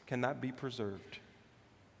lives cannot be preserved.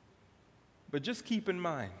 But just keep in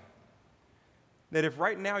mind that if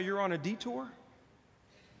right now you're on a detour,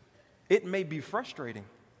 it may be frustrating,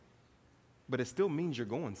 but it still means you're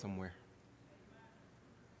going somewhere.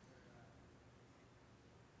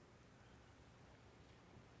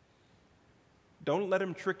 Don't let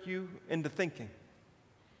him trick you into thinking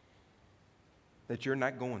that you're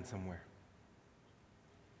not going somewhere.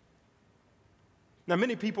 Now,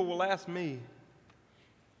 many people will ask me,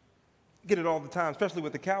 get it all the time, especially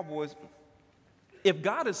with the Cowboys, if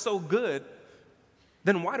God is so good,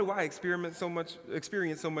 then why do I experience so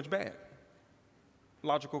much bad?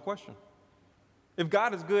 Logical question. If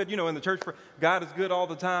God is good, in the church, God is good all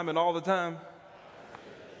the time and all the time.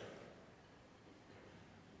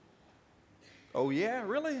 Oh, yeah,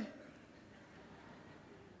 really?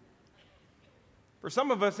 For some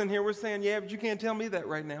of us in here, we're saying, yeah, but you can't tell me that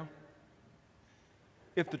right now.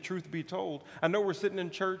 If the truth be told. I know we're sitting in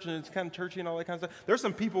church and it's kind of churchy and all that kind of stuff. There's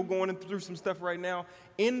some people going through some stuff right now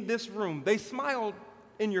in this room. They smile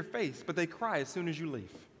in your face, but they cry as soon as you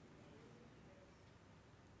leave.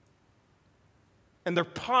 And they're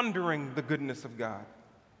pondering the goodness of God.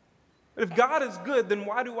 But if God is good, then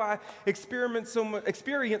why do I experience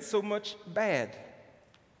so much bad?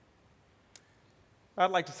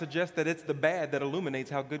 I'd like to suggest that it's the bad that illuminates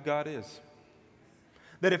how good God is.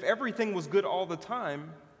 That if everything was good all the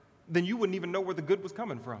time, then you wouldn't even know where the good was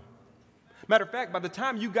coming from. Matter of fact, by the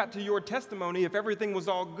time you got to your testimony, if everything was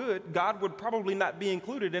all good, God would probably not be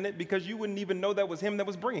included in it because you wouldn't even know that was him that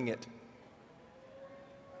was bringing it.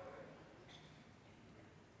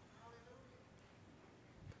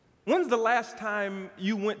 When's the last time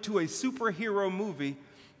you went to a superhero movie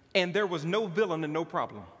and there was no villain and no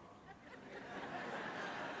problem?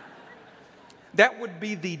 That would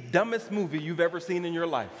be the dumbest movie you've ever seen in your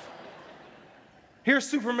life. Here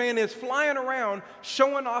Superman is flying around,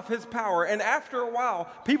 showing off his power, and after a while,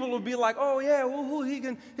 people will be like, oh yeah, well, he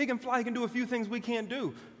can fly, he can do a few things we can't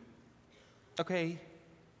do. Okay,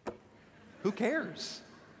 who cares?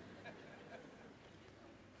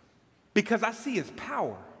 Because I see his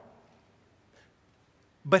power,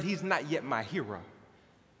 but he's not yet my hero.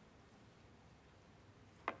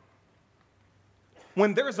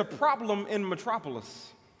 When there's a problem in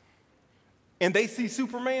Metropolis and they see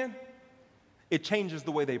Superman, it changes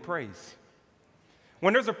the way they praise.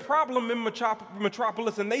 When there's a problem in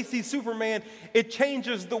Metropolis and they see Superman, it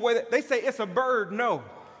changes the way that they say it's a bird. No.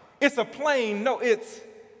 It's a plane. No, it's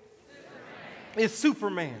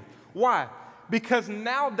Superman. Why? Because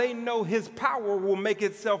now they know his power will make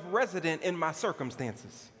itself resident in my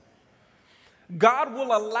circumstances. God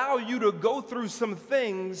will allow you to go through some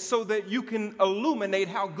things so that you can illuminate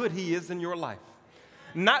how good he is in your life.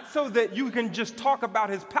 Not so that you can just talk about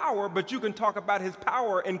his power, but you can talk about his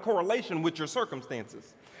power in correlation with your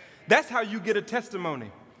circumstances. That's how you get a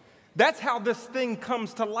testimony. That's how this thing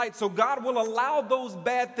comes to light. So God will allow those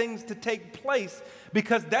bad things to take place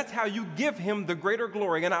because that's how you give him the greater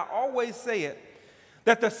glory. And I always say it,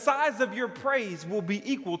 that the size of your praise will be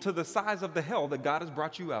equal to the size of the hell that God has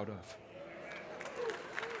brought you out of.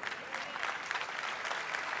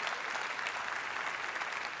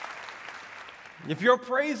 If your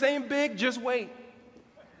praise ain't big, just wait.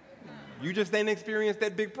 You just ain't experienced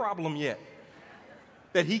that big problem yet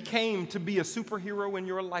that he came to be a superhero in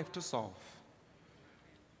your life to solve.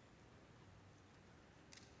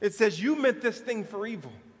 It says you meant this thing for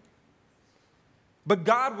evil, but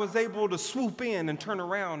God was able to swoop in and turn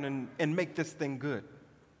around and make this thing good.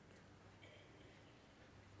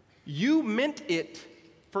 You meant it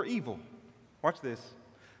for evil. Watch this.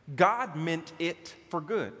 God meant it for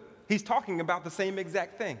good. He's talking about the same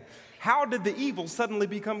exact thing. How did the evil suddenly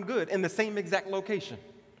become good in the same exact location?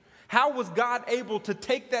 How was God able to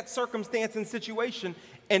take that circumstance and situation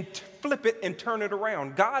and flip it and turn it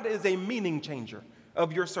around? God is a meaning changer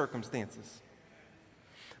of your circumstances.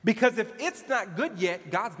 Because if it's not good yet,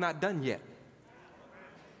 God's not done yet.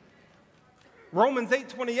 Romans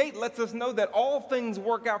 8:28 lets us know that all things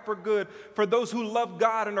work out for good for those who love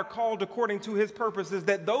God and are called according to his purposes,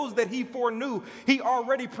 that those that he foreknew, he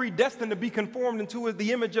already predestined to be conformed into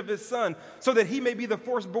the image of his son, so that he may be the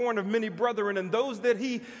firstborn of many brethren. And those that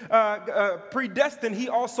he predestined, he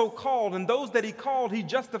also called. And those that he called, he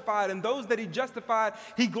justified. And those that he justified,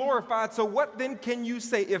 he glorified. So what then can you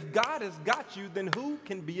say? If God has got you, then who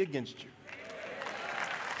can be against you?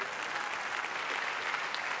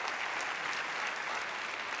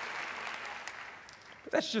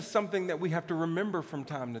 That's just something that we have to remember from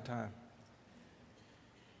time to time.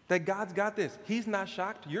 That God's got this. He's not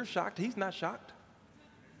shocked. You're shocked. He's not shocked.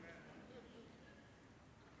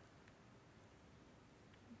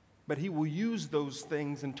 But he will use those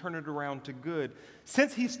things and turn it around to good.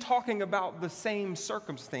 Since he's talking about the same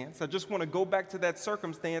circumstance, I just want to go back to that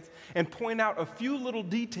circumstance and point out a few little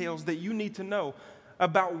details that you need to know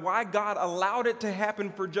about why God allowed it to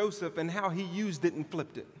happen for Joseph and how he used it and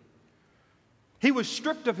flipped it. He was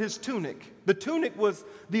stripped of his tunic. The tunic was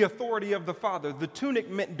the authority of the father. The tunic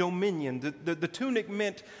meant dominion. The tunic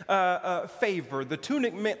meant favor. The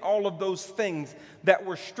tunic meant all of those things that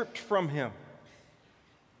were stripped from him.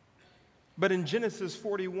 But in Genesis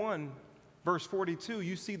 41, verse 42,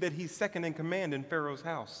 you see that he's second in command in Pharaoh's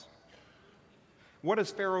house. What does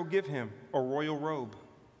Pharaoh give him? A royal robe.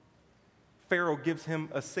 Pharaoh gives him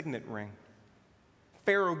a signet ring.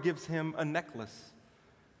 Pharaoh gives him a necklace.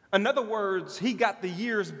 In other words, he got the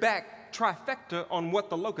years back trifecta on what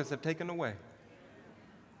the locusts have taken away.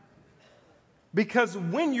 Because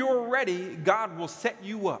when you're ready, God will set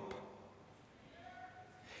you up.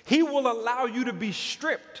 He will allow you to be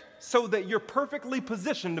stripped so that you're perfectly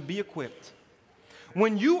positioned to be equipped.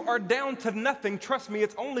 When you are down to nothing, trust me,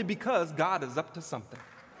 it's only because God is up to something.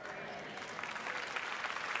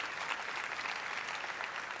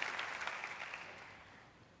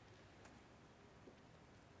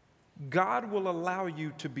 God will allow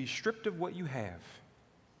you to be stripped of what you have.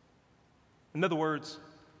 In other words,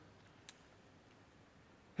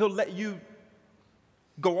 he'll let you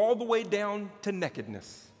go all the way down to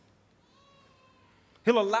nakedness.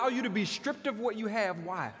 He'll allow you to be stripped of what you have.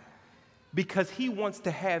 Why? Because he wants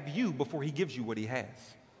to have you before he gives you what he has.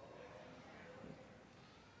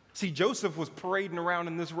 See, Joseph was parading around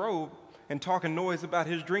in this robe and talking noise about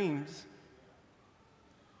his dreams.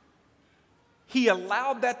 He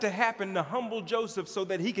allowed that to happen to humble Joseph so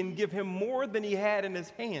that he can give him more than he had in his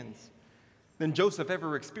hands than Joseph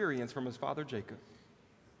ever experienced from his father Jacob.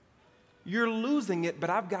 You're losing it, but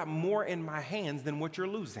I've got more in my hands than what you're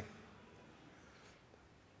losing.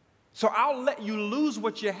 So I'll let you lose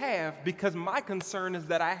what you have because my concern is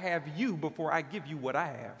that I have you before I give you what I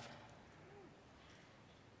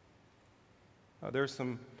have. There's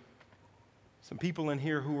some people in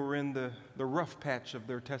here who are in the rough patch of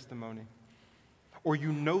their testimony. Or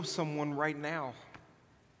you know someone right now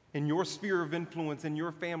in your sphere of influence, in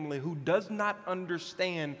your family, who does not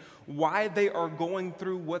understand why they are going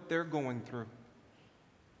through what they're going through.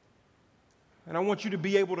 And I want you to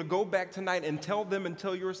be able to go back tonight and tell them and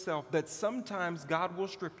tell yourself that sometimes God will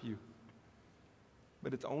strip you,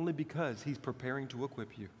 but it's only because He's preparing to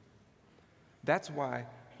equip you. That's why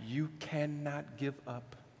you cannot give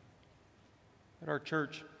up. At our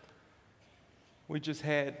church, we just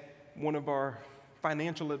had one of our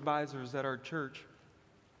financial advisors at our church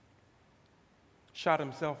shot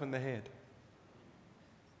himself in the head.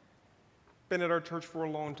 Been at our church for a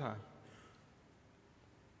long time.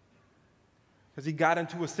 Because he got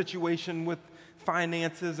into a situation with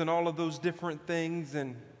finances and all of those different things,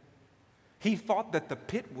 and he thought that the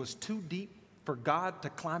pit was too deep for God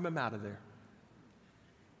to climb him out of there.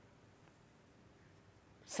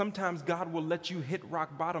 Sometimes God will let you hit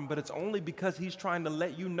rock bottom, but it's only because He's trying to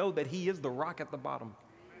let you know that He is the rock at the bottom.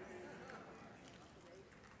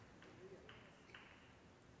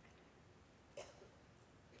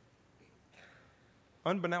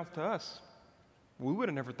 Unbeknownst to us, we would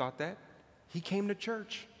have never thought that. He came to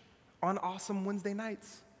church on awesome Wednesday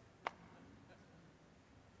nights.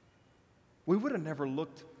 We would have never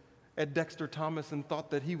looked at Dexter Thomas and thought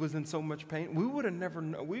that he was in so much pain. We would have never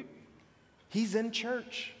known. He's in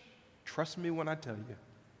church. Trust me when I tell you.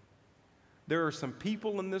 There are some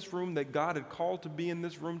people in this room that God had called to be in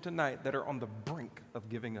this room tonight that are on the brink of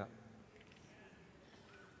giving up.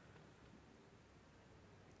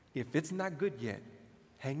 If it's not good yet,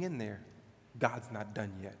 hang in there. God's not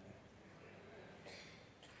done yet.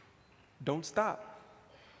 Don't stop.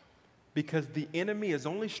 Because the enemy is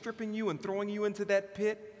only stripping you and throwing you into that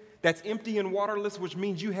pit that's empty and waterless, which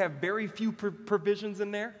means you have very few provisions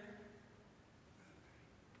in there,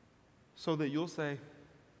 so that you'll say,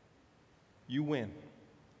 you win.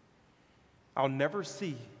 I'll never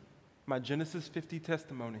see my Genesis 50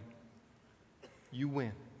 testimony. You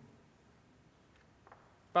win.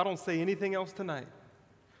 If I don't say anything else tonight,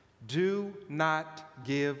 do not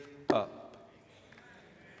give up.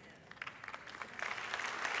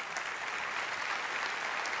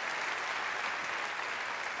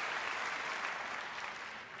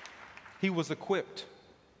 He was equipped.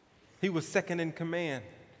 He was second in command.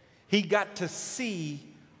 He got to see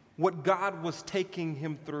what God was taking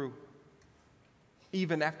him through,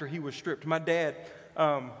 even after he was stripped. My dad,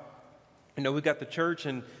 we got the church,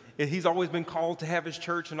 and he's always been called to have his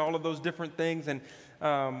church and all of those different things. And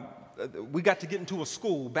we got to get into a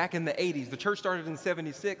school back in the 80s. The church started in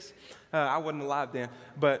 76. I wasn't alive then,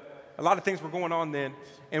 but a lot of things were going on then.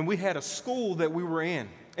 And we had a school that we were in.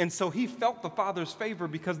 And so he felt the Father's favor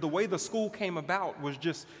because the way the school came about was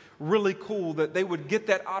just really cool, that they would get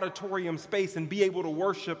that auditorium space and be able to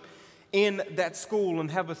worship in that school and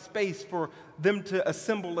have a space for them to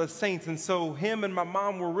assemble as saints. And so him and my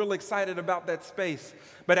mom were really excited about that space.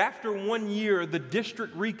 But after 1 year, the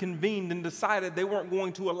district reconvened and decided they weren't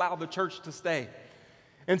going to allow the church to stay.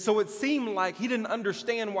 And so it seemed like he didn't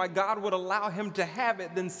understand why God would allow him to have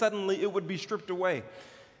it, then suddenly it would be stripped away.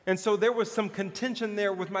 And so there was some contention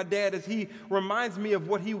there with my dad as he reminds me of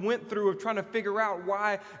what he went through of trying to figure out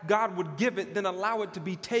why God would give it, then allow it to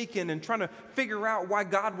be taken, and trying to figure out why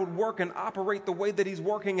God would work and operate the way that He's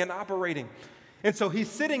working and operating. And so he's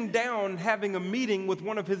sitting down having a meeting with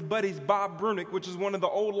one of his buddies, Bob Brunick, which is one of the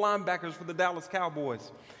old linebackers for the Dallas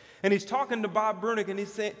Cowboys. And he's talking to Bob Brunick, and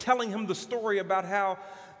he's telling him the story about how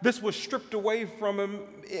this was stripped away from him,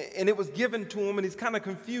 and it was given to him, and he's kind of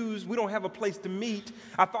confused. We don't have a place to meet.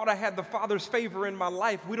 I thought I had the Father's favor in my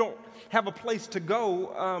life. We don't have a place to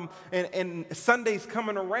go, and Sunday's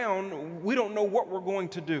coming around. We don't know what we're going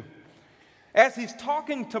to do. As he's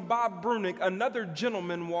talking to Bob Brunick, another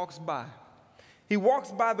gentleman walks by. He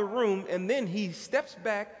walks by the room, and then he steps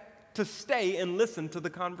back to stay and listen to the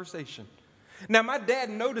conversation. Now, my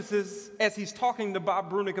dad notices as he's talking to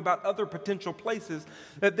Bob Brunick about other potential places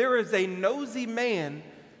that there is a nosy man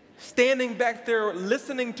standing back there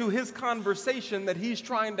listening to his conversation that he's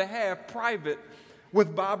trying to have private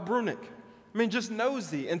with Bob Brunick. I mean, just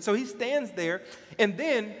nosy. And so he stands there, and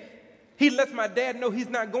then he lets my dad know he's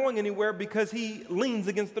not going anywhere because he leans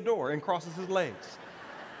against the door and crosses his legs.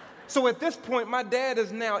 So at this point, my dad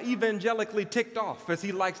is now evangelically ticked off, as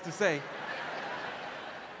he likes to say,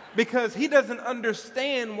 because he doesn't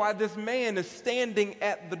understand why this man is standing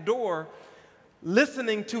at the door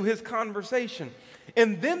listening to his conversation.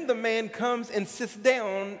 And then the man comes and sits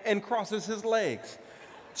down and crosses his legs.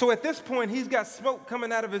 So at this point, he's got smoke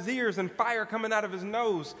coming out of his ears and fire coming out of his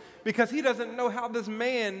nose because he doesn't know how this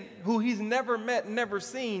man, who he's never met, never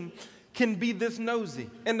seen, can be this nosy.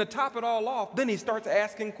 And to top it all off, then he starts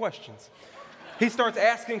asking questions. He starts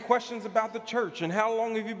asking questions about the church and how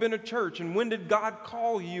long have you been a church and when did God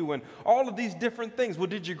call you and all of these different things. Well,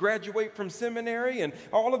 did you graduate from seminary and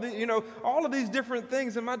all of the, all of these different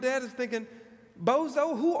things. And my dad is thinking,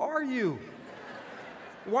 Bozo, who are you?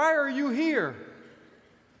 Why are you here?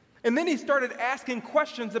 And then he started asking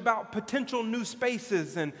questions about potential new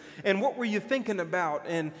spaces and what were you thinking about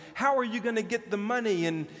and how are you going to get the money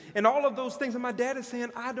and all of those things. And my dad is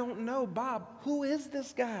saying, I don't know, Bob, who is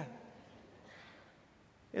this guy?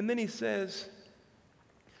 And then he says,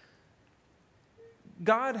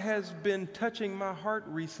 God has been touching my heart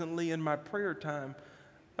recently in my prayer time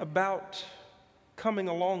about coming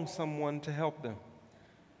along someone to help them.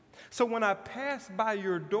 So when I passed by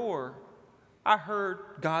your door, I heard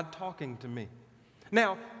God talking to me.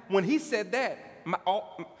 Now, when he said that,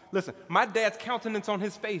 my dad's countenance on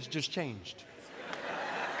his face just changed.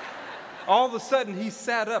 All of a sudden, he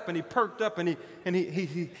sat up and he perked up and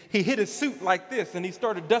he hit his suit like this and he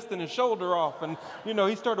started dusting his shoulder off and,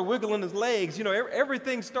 he started wiggling his legs.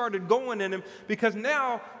 Everything started going in him because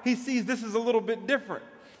now he sees this is a little bit different.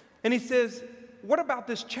 And he says, what about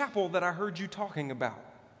this chapel that I heard you talking about?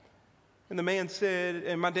 And the man said,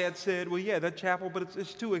 and my dad said, well, yeah, that chapel, but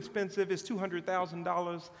it's too expensive. It's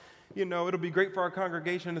 $200,000. It'll be great for our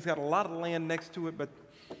congregation. It's got a lot of land next to it, but,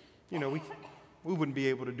 we wouldn't be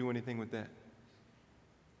able to do anything with that.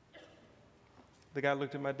 The guy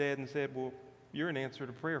looked at my dad and said, well, you're an answer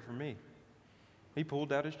to prayer for me. He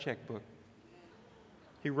pulled out his checkbook.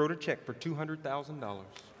 He wrote a check for $200,000,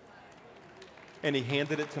 and he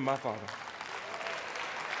handed it to my father.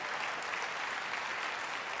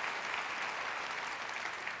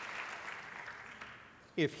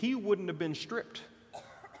 If he wouldn't have been stripped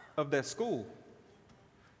of that school,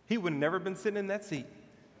 he would have never been sitting in that seat.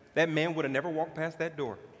 That man would have never walked past that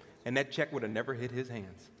door, and that check would have never hit his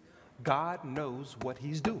hands. God knows what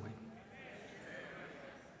he's doing.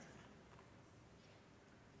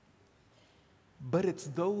 But it's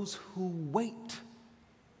those who wait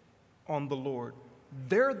on the Lord.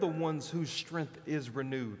 They're the ones whose strength is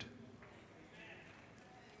renewed.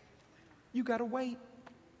 You got to wait.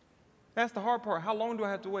 That's the hard part. How long do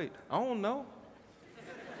I have to wait? I don't know.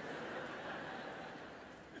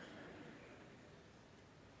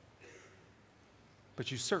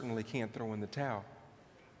 But you certainly can't throw in the towel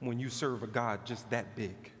when you serve a God just that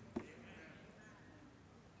big.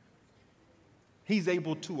 He's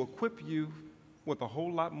able to equip you with a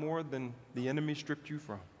whole lot more than the enemy stripped you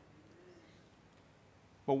from.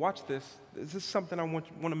 But watch this. This is something I want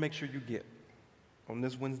to make sure you get on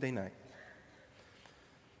this Wednesday night.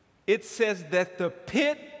 It says that the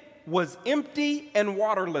pit was empty and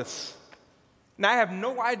waterless. Now, I have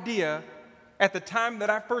no idea at the time that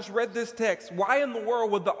I first read this text, why in the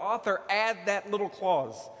world would the author add that little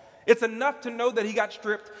clause? It's enough to know that he got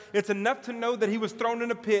stripped. It's enough to know that he was thrown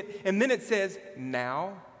in a pit. And then it says,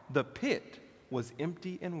 now the pit was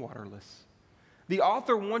empty and waterless. The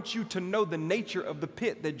author wants you to know the nature of the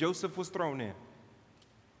pit that Joseph was thrown in.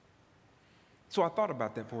 So I thought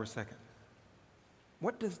about that for a second.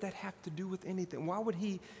 What does that have to do with anything? Why would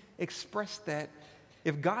he express that?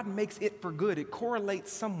 If God makes it for good, it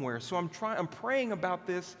correlates somewhere. So I'm praying about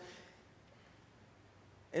this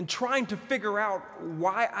and trying to figure out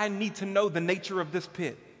why I need to know the nature of this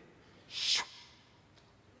pit.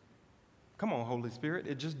 Come on, Holy Spirit,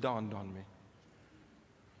 it just dawned on me.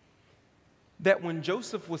 That when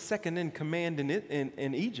Joseph was second in command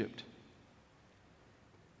in Egypt,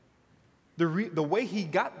 the way he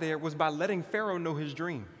got there was by letting Pharaoh know his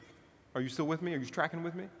dream. Are you still with me? Are you tracking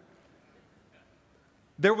with me?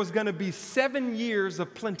 There was going to be 7 years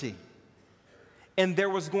of plenty, and there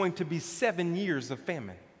was going to be 7 years of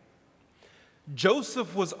famine.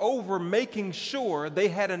 Joseph was over making sure they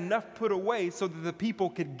had enough put away so that the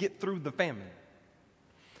people could get through the famine.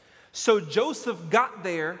 So Joseph got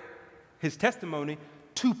there, his testimony,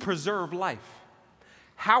 to preserve life.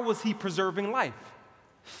 How was he preserving life?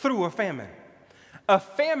 Through a famine. A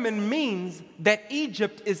famine means that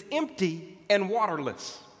Egypt is empty and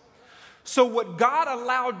waterless. So what God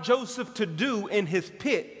allowed Joseph to do in his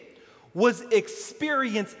pit was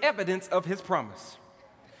experience evidence of his promise.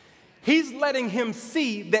 He's letting him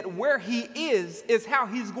see that where he is how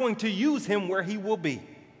he's going to use him where he will be.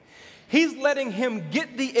 He's letting him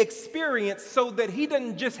get the experience so that he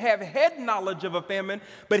doesn't just have head knowledge of a famine,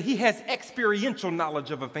 but he has experiential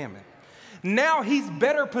knowledge of a famine. Now he's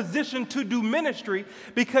better positioned to do ministry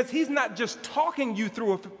because he's not just talking you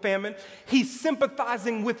through a famine, he's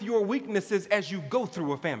sympathizing with your weaknesses as you go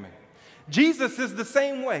through a famine. Jesus is the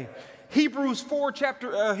same way. Hebrews chapter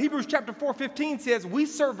 4:15 says, we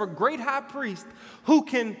serve a great high priest who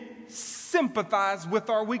can sympathize with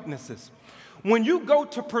our weaknesses. When you go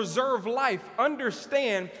to preserve life,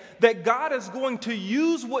 understand that God is going to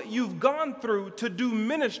use what you've gone through to do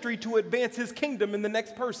ministry to advance his kingdom in the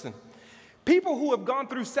next person. People who have gone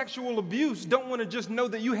through sexual abuse don't want to just know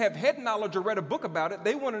that you have head knowledge or read a book about it.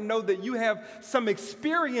 They want to know that you have some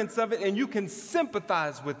experience of it and you can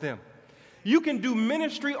sympathize with them. You can do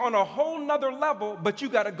ministry on a whole nother level, but you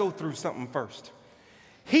got to go through something first.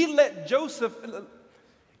 He let Joseph,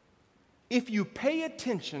 if you pay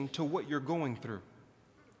attention to what you're going through,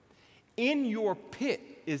 in your pit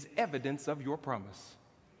is evidence of your promise.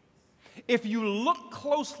 If you look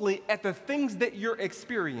closely at the things that you're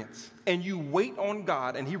experiencing and you wait on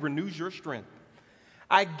God and he renews your strength,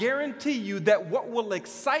 I guarantee you that what will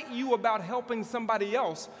excite you about helping somebody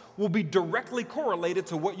else will be directly correlated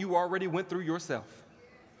to what you already went through yourself.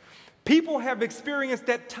 People have experienced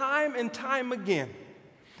that time and time again.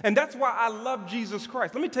 And that's why I love Jesus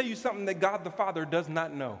Christ. Let me tell you something that God the Father does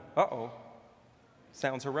not know.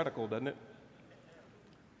 Sounds heretical, doesn't it?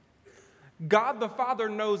 God the Father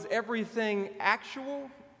knows everything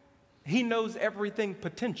actual. He knows everything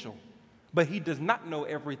potential. But he does not know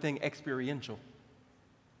everything experiential.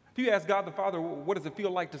 If you ask God the Father, what does it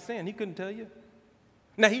feel like to sin? He couldn't tell you.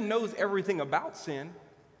 Now, he knows everything about sin,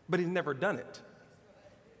 but he's never done it.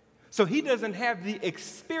 So he doesn't have the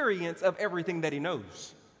experience of everything that he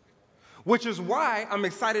knows. Which is why I'm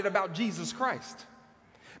excited about Jesus Christ.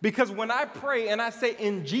 Because when I pray and I say,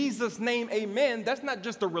 in Jesus' name, amen, that's not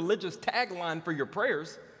just a religious tagline for your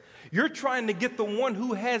prayers. You're trying to get the one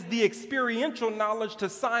who has the experiential knowledge to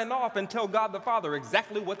sign off and tell God the Father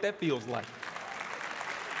exactly what that feels like.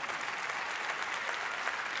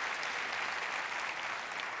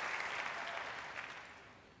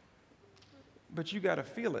 But you got to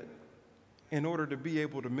feel it in order to be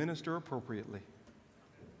able to minister appropriately.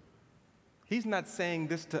 He's not saying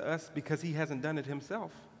this to us because he hasn't done it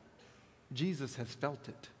himself. Jesus has felt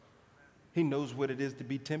it. He knows what it is to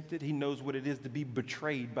be tempted. He knows what it is to be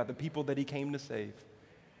betrayed by the people that he came to save.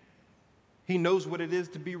 He knows what it is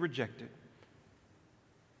to be rejected.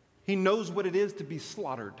 He knows what it is to be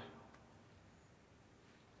slaughtered.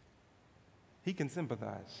 He can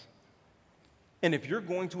sympathize. And if you're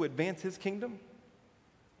going to advance his kingdom,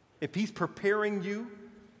 if he's preparing you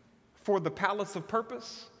for the palace of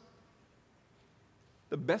purpose,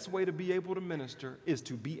 the best way to be able to minister is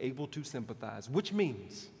to be able to sympathize, which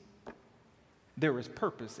means there is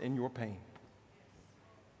purpose in your pain.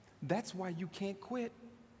 That's why you can't quit.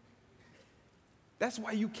 That's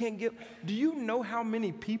why you can't give. Do you know how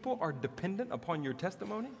many people are dependent upon your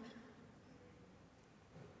testimony?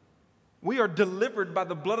 We are delivered by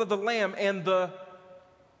the blood of the Lamb and the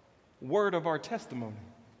word of our testimony.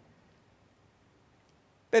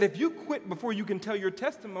 That if you quit before you can tell your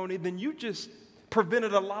testimony, then you just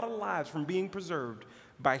prevented a lot of lives from being preserved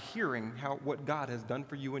by hearing what God has done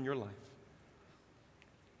for you in your life.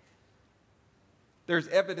 There's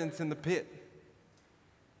evidence in the pit.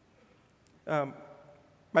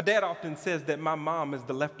 My dad often says that my mom is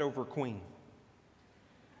the leftover queen.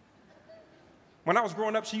 When I was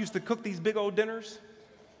growing up, she used to cook these big old dinners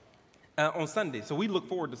on Sunday. So we look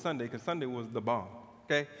forward to Sunday because Sunday was the bomb.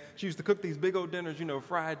 Okay? She used to cook these big old dinners,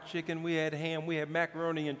 fried chicken, we had ham, we had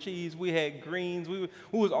macaroni and cheese, we had greens. We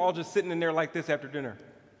was all just sitting in there like this after dinner.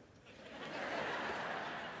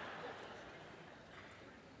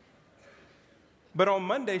 But on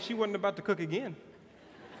Monday, she wasn't about to cook again.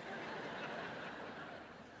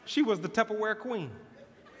 She was the Tupperware queen.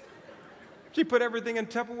 She put everything in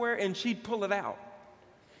Tupperware and she'd pull it out.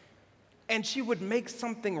 And she would make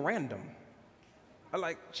something random.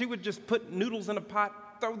 Like, she would just put noodles in a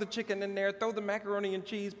pot, throw the chicken in there, throw the macaroni and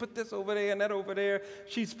cheese, put this over there and that over there.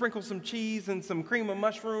 She'd sprinkle some cheese and some cream of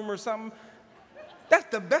mushroom or something. That's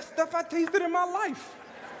the best stuff I tasted in my life.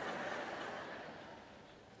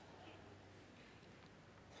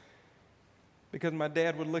 Because my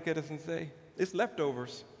dad would look at us and say, it's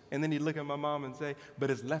leftovers. And then he'd look at my mom and say, but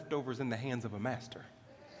it's leftovers in the hands of a master.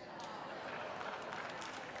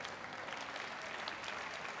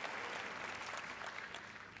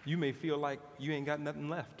 You may feel like you ain't got nothing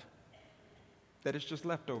left, that it's just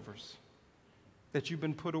leftovers. that you've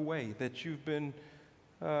been put away, that you've been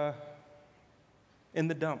in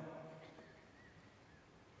the dump.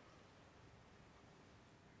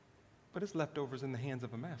 But it's leftovers in the hands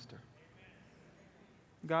of a master.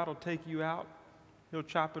 God will take you out. He'll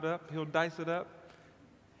chop it up. He'll dice it up.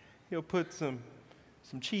 He'll put some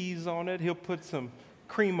cheese on it. He'll put some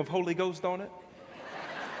cream of Holy Ghost on it.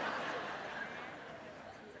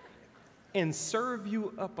 And serve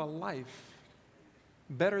you up a life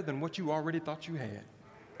better than what you already thought you had.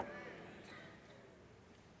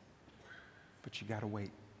 But you got to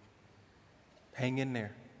wait. Hang in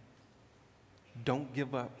there. Don't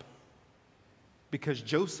give up. Because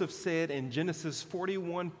Joseph said in Genesis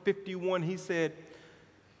 41:51, he said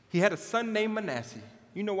he had a son named Manasseh.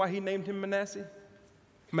 You know why he named him Manasseh?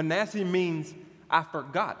 Manasseh means I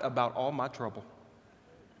forgot about all my trouble.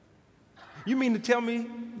 You mean to tell me,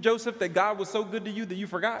 Joseph, that God was so good to you that you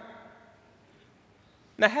forgot?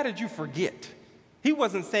 Now, how did you forget? He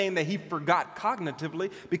wasn't saying that he forgot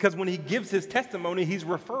cognitively, because when he gives his testimony, he's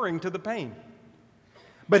referring to the pain.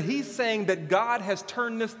 But he's saying that God has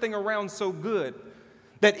turned this thing around so good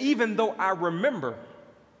that even though I remember,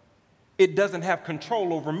 it doesn't have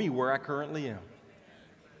control over me where I currently am.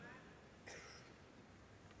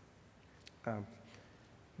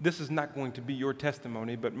 This is not going to be your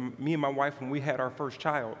testimony, but me and my wife, when we had our first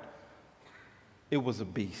child, it was a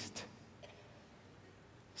beast.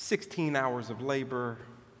 16 hours of labor.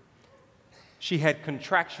 She had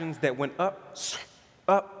contractions that went up,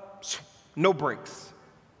 no breaks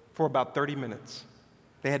for about 30 minutes.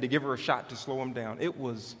 They had to give her a shot to slow them down.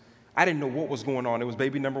 I didn't know what was going on. It was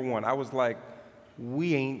baby number one. I was like,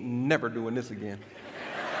 we ain't never doing this again.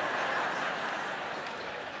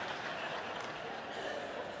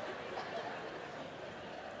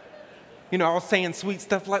 You know, I was saying sweet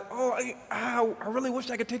stuff like, oh, I really wish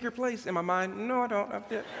I could take your place. In my mind, no, I don't.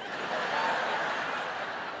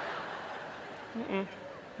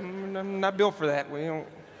 I'm not built for that.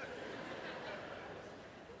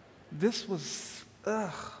 This was,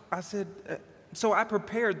 I said, so I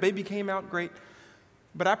prepared. Baby came out great.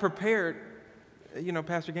 But I prepared,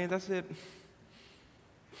 Pastor Gaines, I said,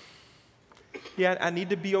 yeah, I need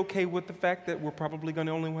to be okay with the fact that we're probably going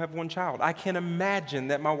to only have one child. I can't imagine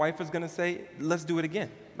that my wife is going to say, let's do it again.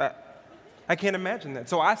 I can't imagine that.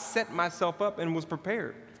 So I set myself up and was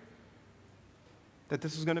prepared that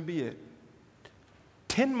this was going to be it.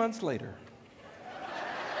 10 months later,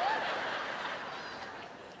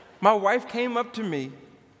 my wife came up to me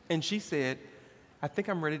and she said, I think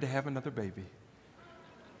I'm ready to have another baby.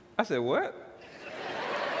 I said, what?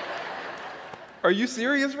 Are you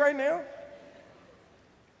serious right now?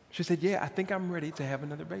 She said, yeah, I think I'm ready to have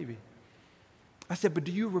another baby. I said, but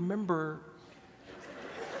do you remember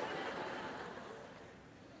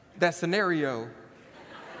that scenario?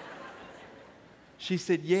 She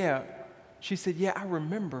said, yeah. She said, yeah, I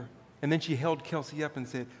remember. And then she held Kelsey up and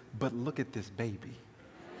said, but look at this baby.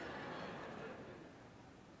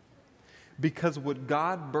 Because what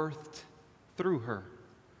God birthed through her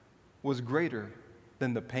was greater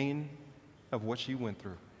than the pain of what she went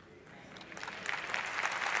through.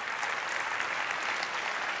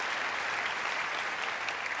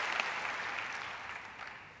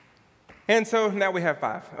 And so now we have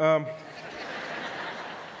 5.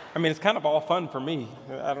 It's kind of all fun for me.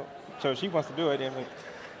 So she wants to do it.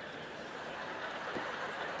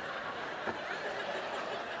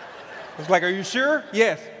 It's like, are you sure?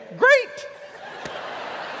 Yes. Great.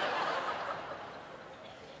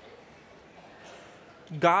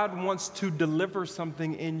 God wants to deliver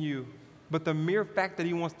something in you, but the mere fact that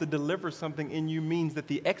he wants to deliver something in you means that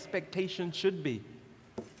the expectation should be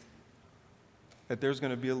that there's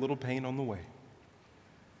going to be a little pain on the way.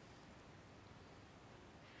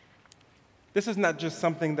 This is not just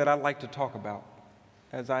something that I like to talk about,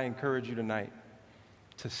 as I encourage you tonight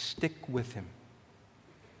to stick with him.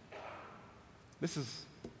 This is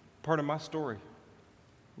part of my story.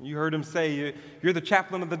 You heard him say, you're the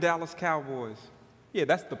chaplain of the Dallas Cowboys. Yeah,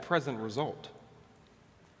 that's the present result.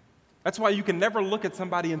 That's why you can never look at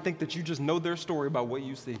somebody and think that you just know their story by what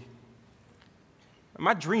you see.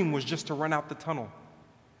 My dream was just to run out the tunnel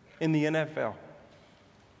in the NFL.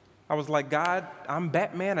 I was like, God, I'm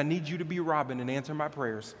Batman. I need you to be Robin and answer my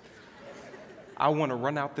prayers. I want to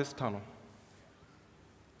run out this tunnel.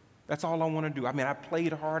 That's all I want to do. I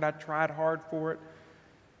played hard. I tried hard for it.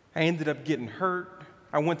 I ended up getting hurt.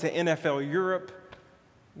 I went to NFL Europe,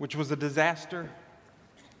 which was a disaster.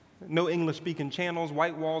 No English-speaking channels,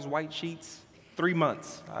 white walls, white sheets. 3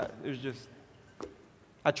 months.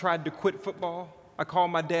 I tried to quit football. I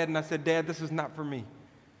called my dad and I said, Dad, this is not for me.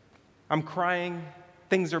 I'm crying.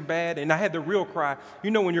 things are bad, and I had the real cry.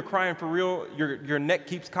 You know when you're crying for real, your neck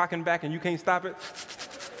keeps cocking back and you can't stop it?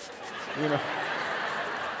 You know?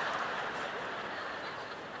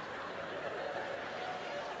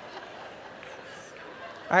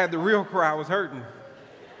 I had the real cry. I was hurting.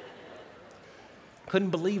 Couldn't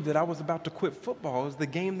believe that I was about to quit football. It was the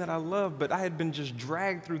game that I loved, but I had been just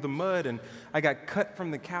dragged through the mud, and I got cut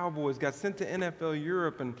from the Cowboys, got sent to NFL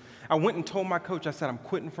Europe, and I went and told my coach, I said, I'm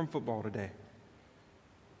quitting from football today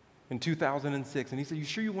in 2006. And he said, you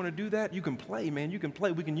sure you want to do that? You can play, man. You can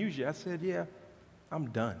play. We can use you. I said, yeah, I'm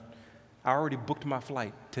done. I already booked my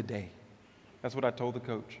flight today. That's what I told the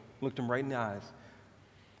coach. Looked him right in the eyes.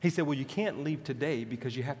 He said, well, you can't leave today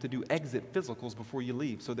because you have to do exit physicals before you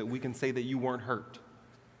leave so that we can say that you weren't hurt.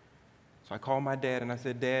 So I called my dad and I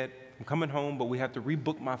said, Dad, I'm coming home, but we have to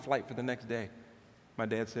rebook my flight for the next day. My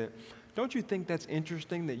dad said, don't you think that's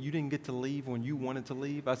interesting that you didn't get to leave when you wanted to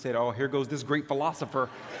leave? I said, oh, here goes this great philosopher.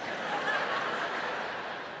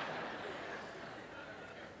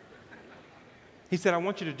 He said, I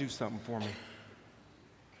want you to do something for me.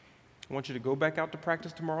 I want you to go back out to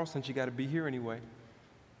practice tomorrow since you got to be here anyway.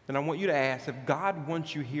 And I want you to ask if God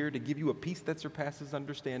wants you here to give you a peace that surpasses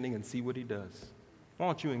understanding and see what he does. Why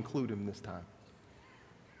don't you include him this time?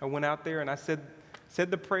 I went out there and I said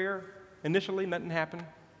the prayer. Initially, nothing happened.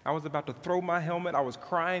 I was about to throw my helmet. I was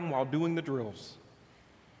crying while doing the drills.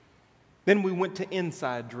 Then we went to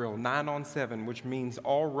inside drill, 9-on-7, which means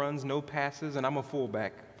all runs, no passes, and I'm a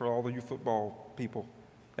fullback for all of you football people.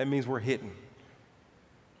 That means we're hitting.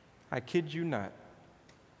 I kid you not.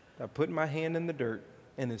 I put my hand in the dirt,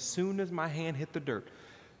 and as soon as my hand hit the dirt,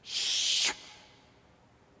 shh.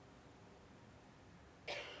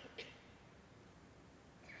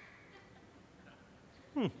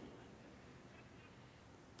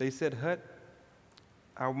 They said, Hut,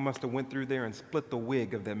 I must have went through there and split the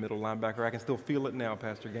wig of that middle linebacker. I can still feel it now,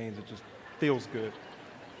 Pastor Gaines. It just feels good.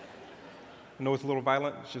 I know it's a little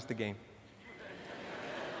violent. It's just a game.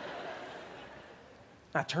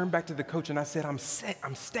 I turned back to the coach and I said, I'm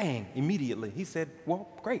staying immediately. He said, well,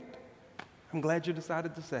 great. I'm glad you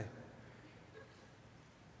decided to stay.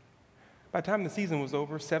 By the time the season was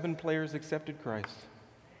over, 7 players accepted Christ.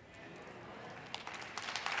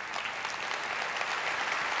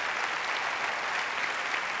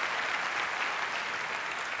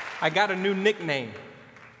 I got a new nickname.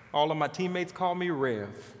 All of my teammates call me Rev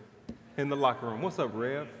in the locker room. What's up,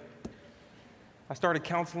 Rev? I started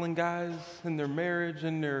counseling guys in their marriage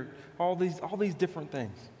and their all these different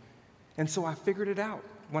things. And so I figured it out.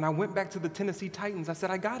 When I went back to the Tennessee Titans, I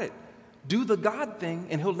said, I got it. Do the God thing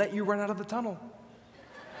and he'll let you run out of the tunnel.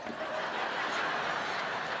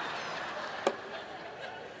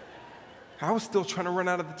 I was still trying to run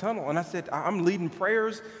out of the tunnel. And I said, I'm leading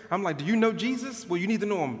prayers. I'm like, do you know Jesus? Well, you need to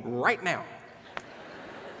know him right now.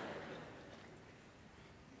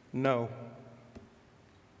 No.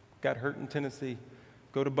 Got hurt in Tennessee.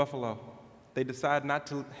 Go to Buffalo. They decide not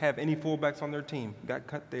to have any fullbacks on their team. Got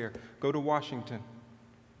cut there. Go to Washington.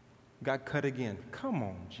 Got cut again. Come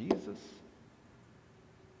on, Jesus.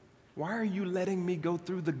 Why are you letting me go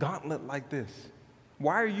through the gauntlet like this?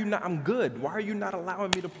 Why are you not, I'm good. Why are you not allowing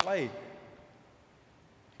me to play?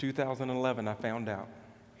 2011, I found out.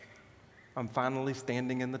 I'm finally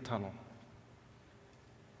standing in the tunnel.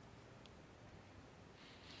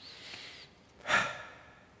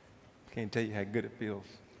 Can't tell you how good it feels.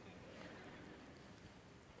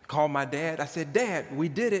 Called my dad. I said, Dad, we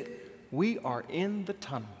did it. We are in the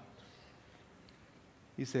tunnel.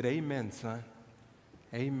 He said, amen, son.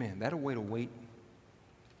 Amen. That'll wait to wait.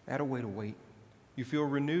 That'll wait to wait. You feel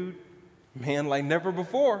renewed? Man, like never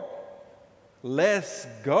before. Let's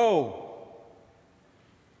go.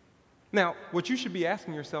 Now, what you should be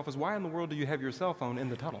asking yourself is, why in the world do you have your cell phone in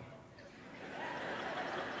the tunnel?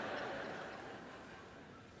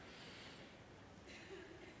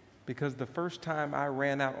 Because the first time I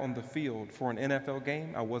ran out on the field for an NFL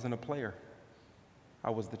game, I wasn't a player.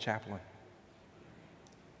 I was the chaplain.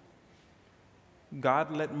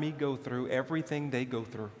 God let me go through everything they go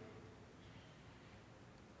through.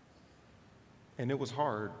 And it was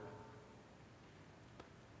hard.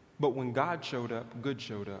 But when God showed up, good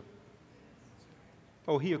showed up.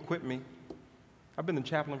 Oh, he equipped me. I've been the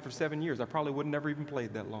chaplain for 7 years. I probably would have never even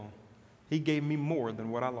played that long. He gave me more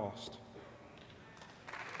than what I lost.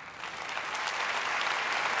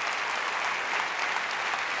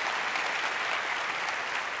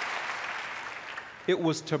 It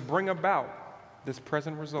was to bring about this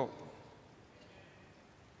present result.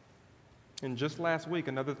 And just last week,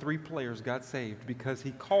 another 3 players got saved because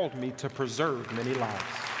he called me to preserve many lives.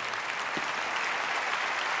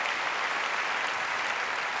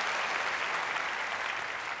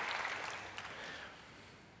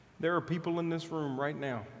 There are people in this room right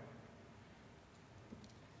now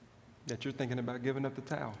that you're thinking about giving up the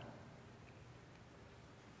towel.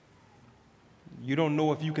 You don't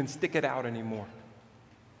know if you can stick it out anymore.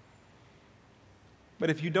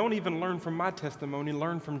 But if you don't even learn from my testimony,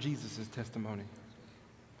 learn from Jesus' testimony.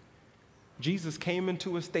 Jesus came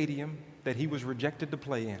into a stadium that he was rejected to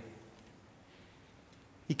play in.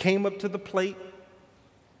 He came up to the plate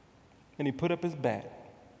and he put up his bat.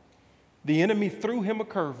 The enemy threw him a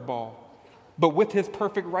curveball, but with his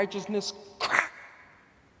perfect righteousness, crack,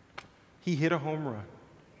 he hit a home run.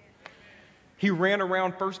 He ran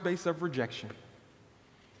around first base of rejection.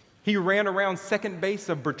 He ran around second base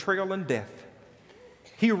of betrayal and death.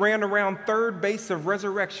 He ran around third base of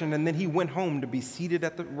resurrection, and then he went home to be seated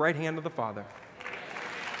at the right hand of the Father.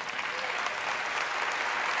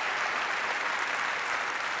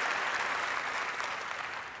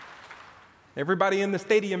 Everybody in the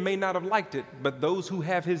stadium may not have liked it, but those who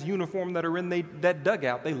have his uniform that are in that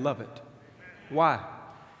dugout, they love it. Why?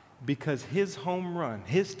 Because his home run,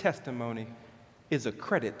 his testimony, is a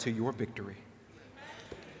credit to your victory.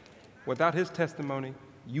 Without his testimony,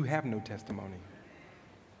 you have no testimony.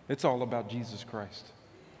 It's all about Jesus Christ.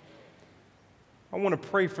 I want to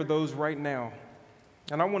pray for those right now,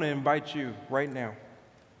 and I want to invite you right now.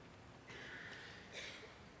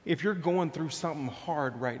 If you're going through something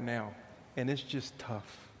hard right now, and it's just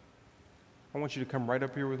tough, I want you to come right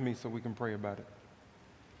up here with me so we can pray about it.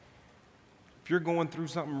 If you're going through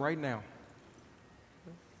something right now,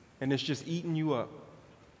 and it's just eating you up,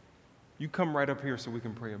 you come right up here so we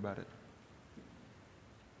can pray about it.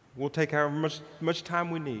 We'll take however much time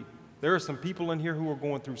we need. There are some people in here who are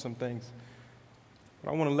going through some things.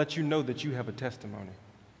 But I want to let you know that you have a testimony.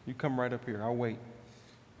 You come right up here. I'll wait.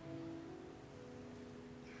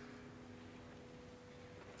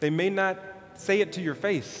 They may not say it to your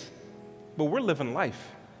face, but we're living life.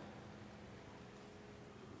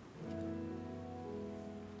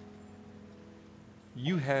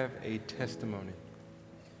 You have a testimony.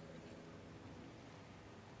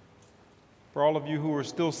 For all of you who are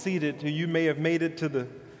still seated, you may have made it to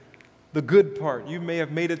the good part. You may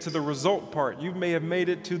have made it to the result part. You may have made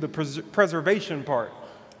it to the preservation part.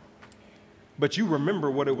 But you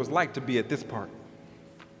remember what it was like to be at this part.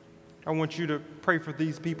 I want you to pray for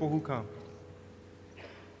these people who come.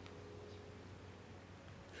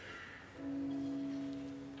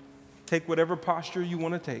 Take whatever posture you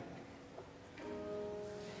want to take.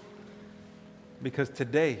 Because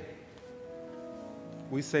today,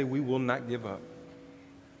 we say we will not give up.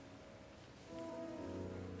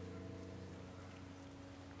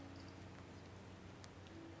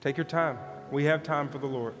 Take your time. We have time for the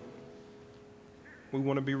Lord. We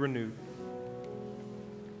want to be renewed.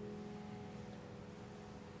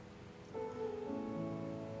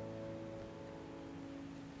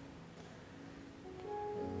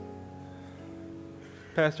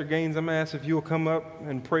 Pastor Gaines, I'm going to ask if you'll come up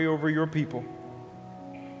and pray over your people,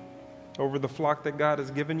 over the flock that God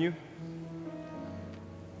has given you.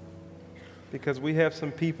 Because we have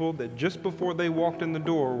some people that just before they walked in the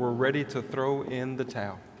door were ready to throw in the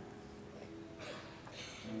towel.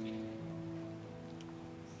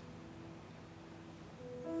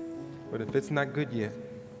 But if it's not good yet,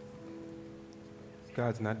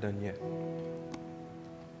 God's not done yet.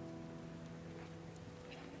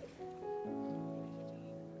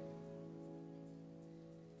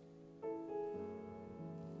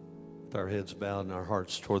 With our heads bowed and our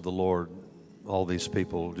hearts toward the Lord, all these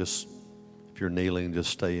people, just if you're kneeling, just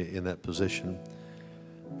stay in that position.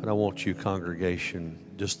 But I want you, congregation,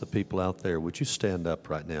 just the people out there, would you stand up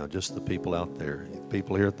right now? Just the people out there.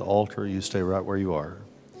 People here at the altar, you stay right where you are.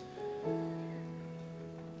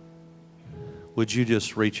 Would you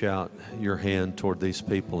just reach out your hand toward these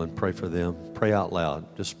people and pray for them? Pray out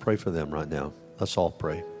loud. Just pray for them right now. Let's all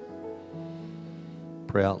pray.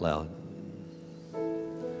 Pray out loud.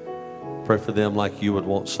 Pray for them like you would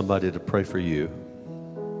want somebody to pray for you.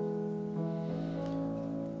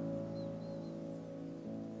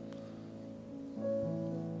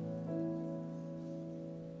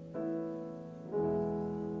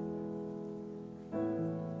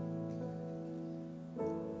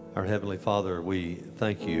 Our Heavenly Father, we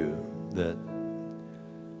thank you that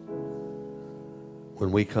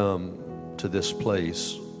when we come to this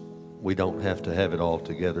place, we don't have to have it all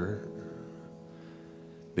together,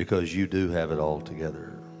 because you do have it all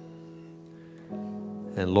together.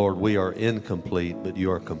 And Lord, we are incomplete, but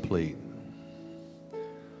you are complete.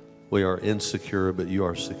 We are insecure, but you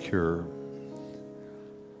are secure.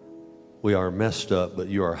 We are messed up, but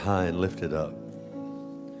you are high and lifted up.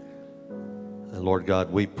 And Lord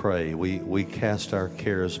God, we pray, we cast our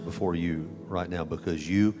cares before you right now because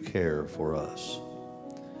you care for us.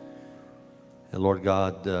 And Lord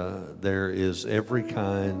God, there is every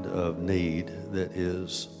kind of need that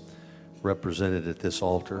is represented at this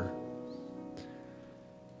altar.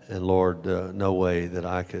 And Lord, no way that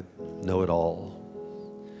I could know it all.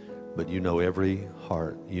 But you know every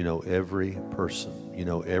heart. You know every person. You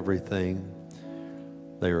know everything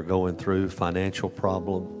they are going through. Financial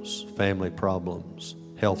problems, family problems,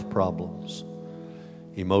 health problems,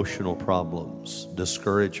 emotional problems,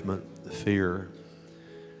 discouragement, fear,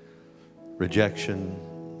 rejection,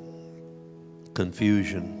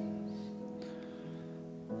 confusion.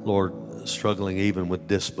 Lord, struggling even with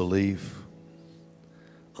disbelief,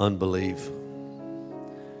 unbelief.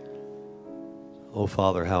 Oh,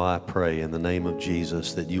 Father, how I pray in the name of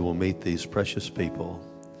Jesus that you will meet these precious people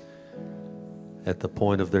at the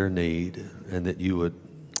point of their need, and that you would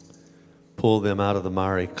pull them out of the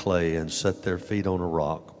miry clay and set their feet on a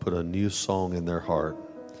rock, put a new song in their heart,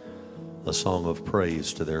 a song of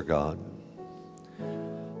praise to their God.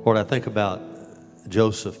 Lord, I think about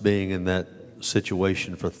Joseph being in that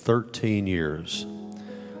situation for 13 years.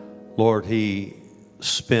 Lord, he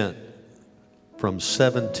spent from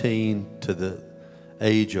 17 to the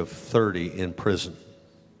age of 30 in prison.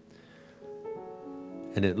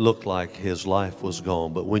 And it looked like his life was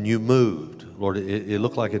gone. But when you moved, Lord, it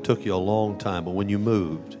looked like it took you a long time. But when you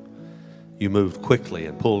moved quickly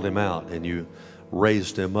and pulled him out and you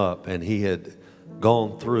raised him up. And he had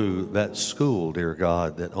gone through that school, dear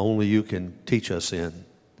God, that only you can teach us in.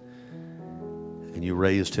 And you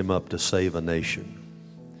raised him up to save a nation.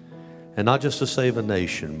 And not just to save a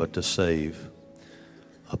nation, but to save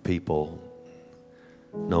a people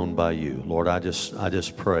known by you. Lord, I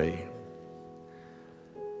just pray,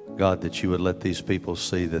 God, that you would let these people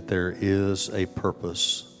see that there is a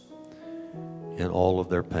purpose in all of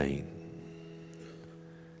their pain.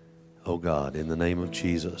 Oh God, in the name of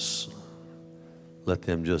Jesus, let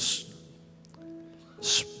them just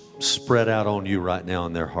spread out on you right now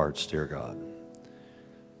in their hearts, dear God.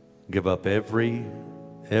 Give up every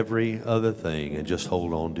other thing and just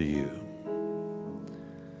hold on to you.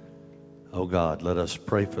 Oh God, let us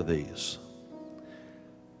pray for these.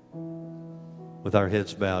 With our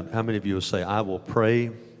heads bowed, how many of you will say, I will pray,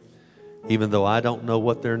 even though I don't know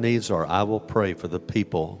what their needs are, I will pray for the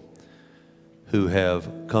people who have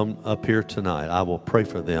come up here tonight. I will pray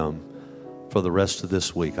for them for the rest of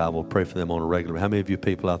this week. I will pray for them on a regular. How many of you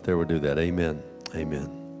people out there will do that? Amen.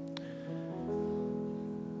 Amen.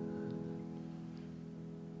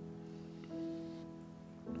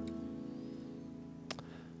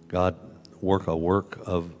 God, work a work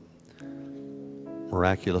of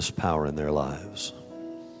miraculous power in their lives.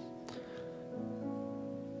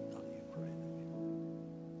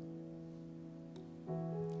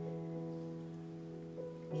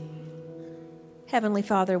 Heavenly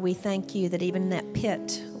Father, we thank you that even in that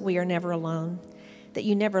pit, we are never alone, that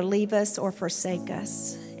you never leave us or forsake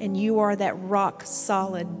us, and you are that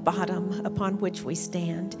rock-solid bottom upon which we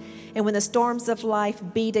stand. And when the storms of life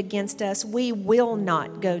beat against us, we will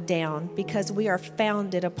not go down because we are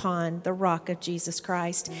founded upon the rock of Jesus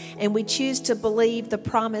Christ. And we choose to believe the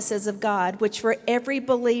promises of God, which for every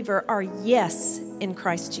believer are yes in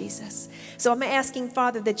Christ Jesus. So I'm asking,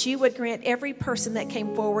 Father, that you would grant every person that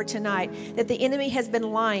came forward tonight that the enemy has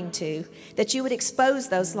been lying to, that you would expose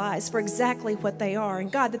those lies for exactly what they are. And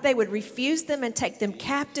God, that they would refuse them and take them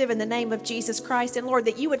captive in the name of Jesus Christ. And Lord,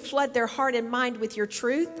 that you would flood their heart and mind with your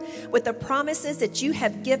truth, with the promises that you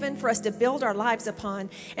have given for us to build our lives upon.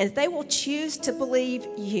 And they will choose to believe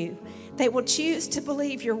you. They will choose to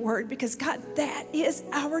believe your word because, God, that is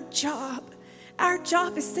our job. Our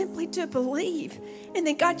job is simply to believe. And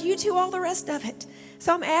then, God, you do all the rest of it.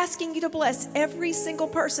 So I'm asking you to bless every single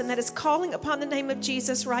person that is calling upon the name of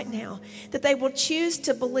Jesus right now, that they will choose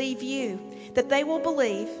to believe you, that they will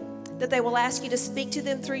believe, that they will ask you to speak to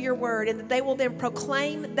them through your word, and that they will then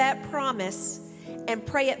proclaim that promise and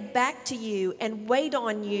pray it back to you and wait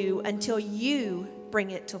on you until you bring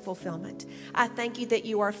it to fulfillment. I thank you that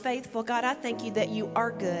you are faithful. God, I thank you that you are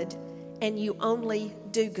good and you only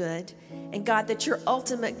do good. And God, that your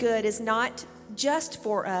ultimate good is not just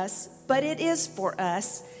for us, but it is for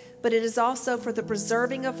us, but it is also for the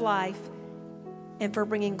preserving of life and for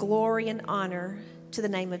bringing glory and honor to the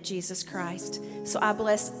name of Jesus Christ. So I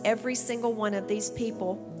bless every single one of these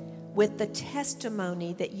people with the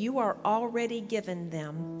testimony that you are already given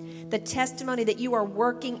them, the testimony that you are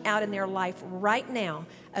working out in their life right now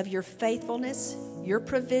of your faithfulness, your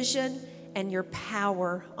provision, and your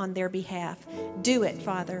power on their behalf. Do it,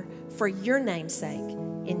 Father, for your name's sake,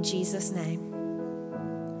 in Jesus' name.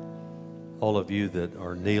 All of you that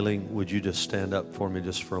are kneeling, would you just stand up for me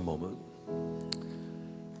just for a moment?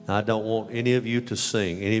 Now, I don't want any of you to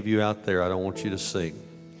sing. Any of you out there, I don't want you to sing.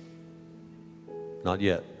 Not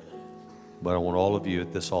yet. But I want all of you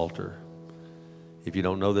at this altar. If you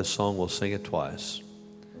don't know this song, we'll sing it twice.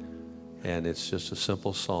 And it's just a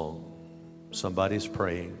simple song. Somebody's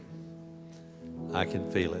praying. I can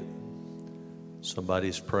feel it.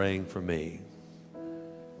 Somebody's praying for me.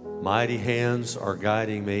 Mighty hands are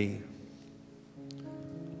guiding me.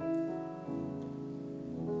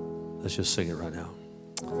 Let's just sing it right now.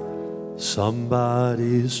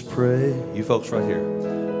 Somebody's praying. You folks right here.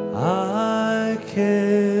 I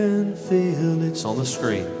can feel it. It's on the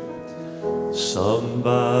screen.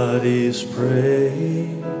 Somebody's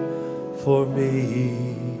praying for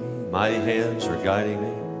me. Mighty hands are guiding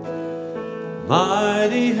me.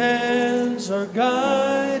 Mighty hands are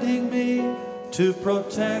guiding me to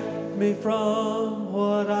protect me from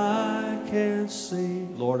what I can't see.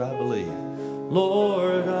 Lord, I believe.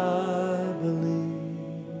 Lord, I believe.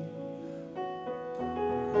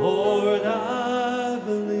 Lord, I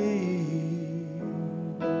believe.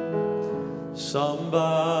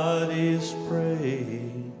 Somebody's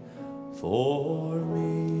praying for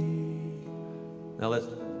me. Now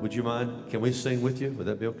would you mind? Can we sing with you? Would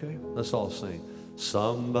that be okay? Let's all sing.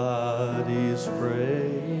 Somebody's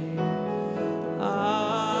praying.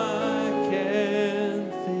 I can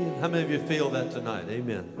feel. How many of you feel that tonight?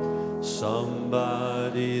 Amen.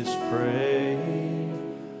 Somebody's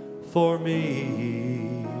praying for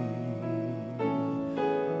me.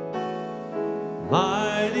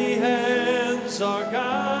 Mighty hands are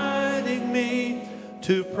guiding me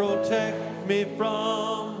to protect me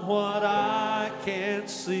from what I can't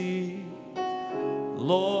see.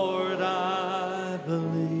 Lord, I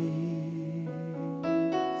believe.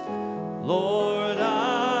 Lord,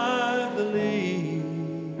 I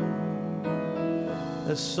believe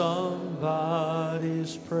that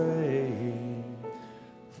somebody's praying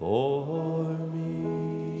for me.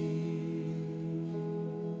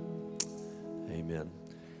 Amen.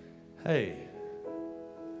 Hey,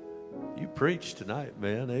 you preached tonight,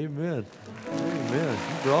 man. Amen. Amen.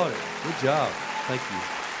 You brought it. Good job. Thank you.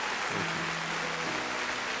 Thank you.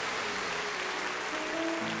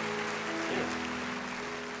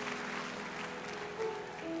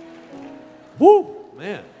 Woo!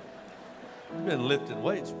 Man, you've been lifting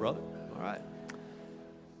weights, brother. All right.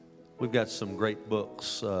 We've got some great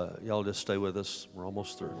books. Y'all just stay with us. We're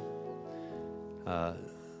almost through.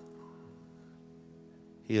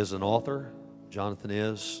 He is an author. Jonathan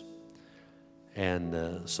is.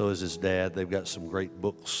 And so is his dad. They've got some great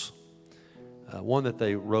books. One that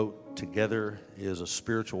they wrote together is a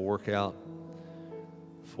spiritual workout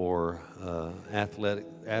for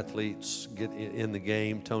athletes get in the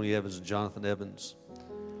game. Tony Evans and Jonathan Evans.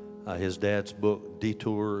 His dad's book,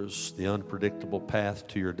 Detours, The Unpredictable Path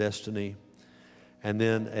to Your Destiny. And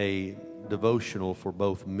then a devotional for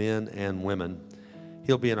both men and women.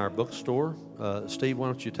 He'll be in our bookstore. Steve, why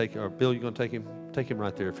don't you take, or Bill, you going to take him? Take him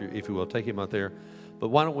right there, if you will. Take him out there. But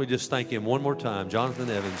why don't we just thank him one more time, Jonathan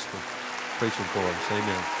Evans, for preaching for us.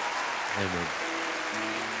 Amen. Amen.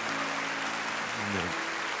 Amen.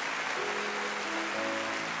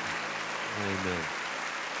 Amen.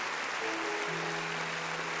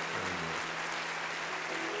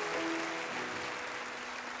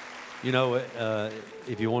 You know,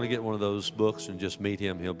 if you want to get one of those books and just meet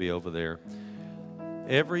him, he'll be over there.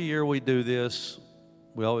 Every year we do this,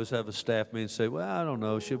 we always have a staff meeting and say, well, I don't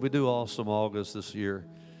know, should we do Awesome August this year?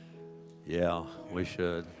 Yeah, we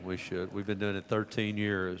should. We should. We've been doing it 13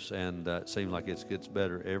 years, and it seems like it gets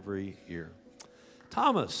better every year.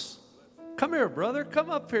 Thomas, come here, brother. Come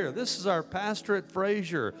up here. This is our pastor at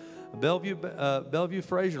Fraser, Bellevue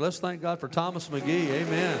Fraser. Let's thank God for Thomas McGee.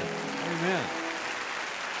 Amen. Amen.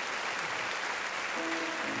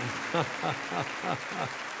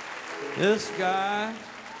 This guy,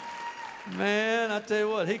 man, I tell you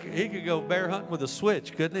what, he could go bear hunting with a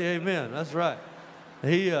switch, couldn't he? Amen. That's right.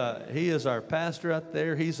 He is our pastor out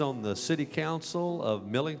there. He's on the city council of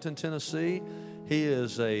Millington, Tennessee. He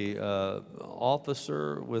is a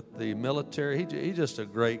officer with the military. He's just a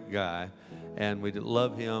great guy, and we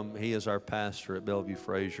love him. He is our pastor at Bellevue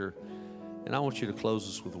Fraser. And I want you to close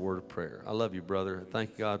us with a word of prayer. I love you, brother.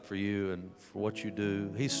 Thank God for you and for what you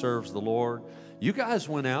do. He serves the Lord. You guys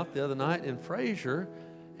went out the other night in Fraser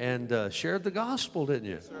and shared the gospel, didn't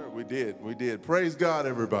you? Yes, sir, we did. We did. Praise God,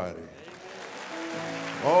 everybody.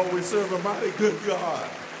 Oh, we serve a mighty good God.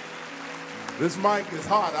 This mic is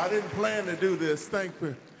hot. I didn't plan to do this. Thank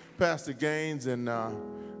Pastor Gaines, and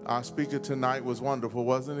our speaker tonight was wonderful,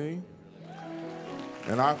 wasn't he?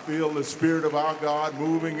 And I feel the Spirit of our God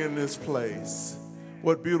moving in this place.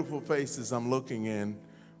 What beautiful faces I'm looking in.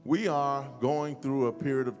 We are going through a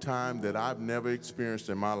period of time that I've never experienced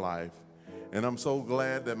in my life. And I'm so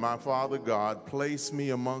glad that my Father God placed me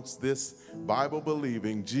amongst this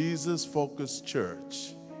Bible-believing, Jesus-focused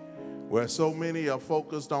church, where so many are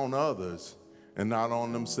focused on others and not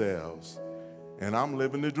on themselves. And I'm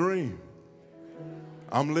living the dream.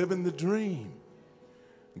 I'm living the dream.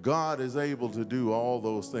 God is able to do all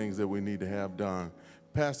those things that we need to have done.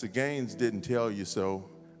 Pastor Gaines didn't tell you so.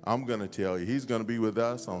 I'm going to tell you. He's going to be with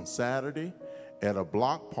us on Saturday at a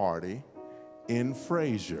block party in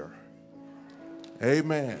Frazier.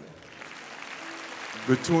 Amen.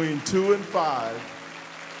 Between 2 and 5.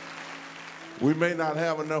 We may not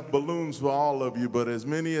have enough balloons for all of you, but as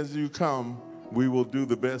many as you come, we will do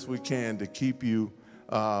the best we can to keep you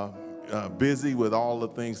busy with all the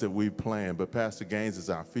things that we've planned. But Pastor Gaines is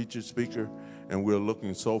our featured speaker, and we're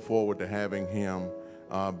looking so forward to having him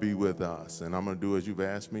be with us. And I'm going to do as you've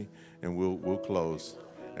asked me, and we'll close.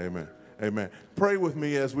 Amen. Amen. Pray with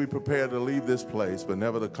me as we prepare to leave this place, but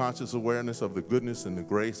never the conscious awareness of the goodness and the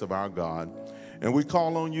grace of our God. And we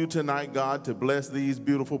call on you tonight, God, to bless these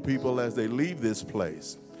beautiful people as they leave this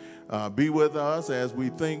place. Be with us as we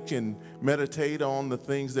think and meditate on the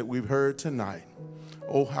things that we've heard tonight.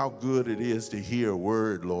 Oh, how good it is to hear a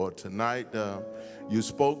word, Lord. Tonight, you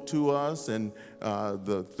spoke to us, and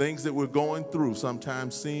the things that we're going through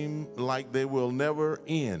sometimes seem like they will never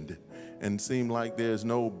end and seem like there's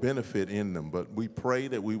no benefit in them. But we pray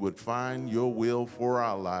that we would find your will for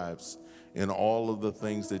our lives in all of the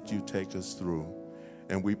things that you take us through.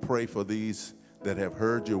 And we pray for these that have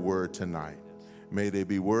heard your word tonight. May they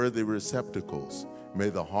be worthy receptacles.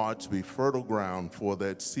 May the hearts be fertile ground for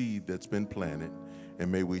that seed that's been planted.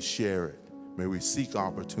 And may we share it. May we seek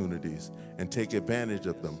opportunities and take advantage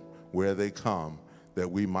of them where they come,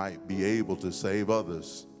 that we might be able to save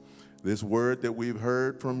others. This word that we've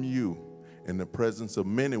heard from you in the presence of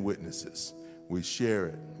many witnesses, we share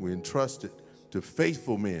it. We entrust it to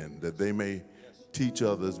faithful men that they may teach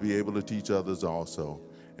others, be able to teach others also.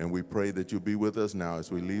 And we pray that you'll be with us now as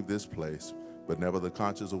we leave this place, but never the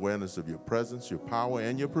conscious awareness of your presence, your power,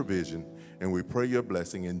 and your provision. And we pray your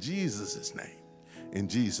blessing in Jesus' name. In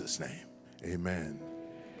Jesus' name, amen.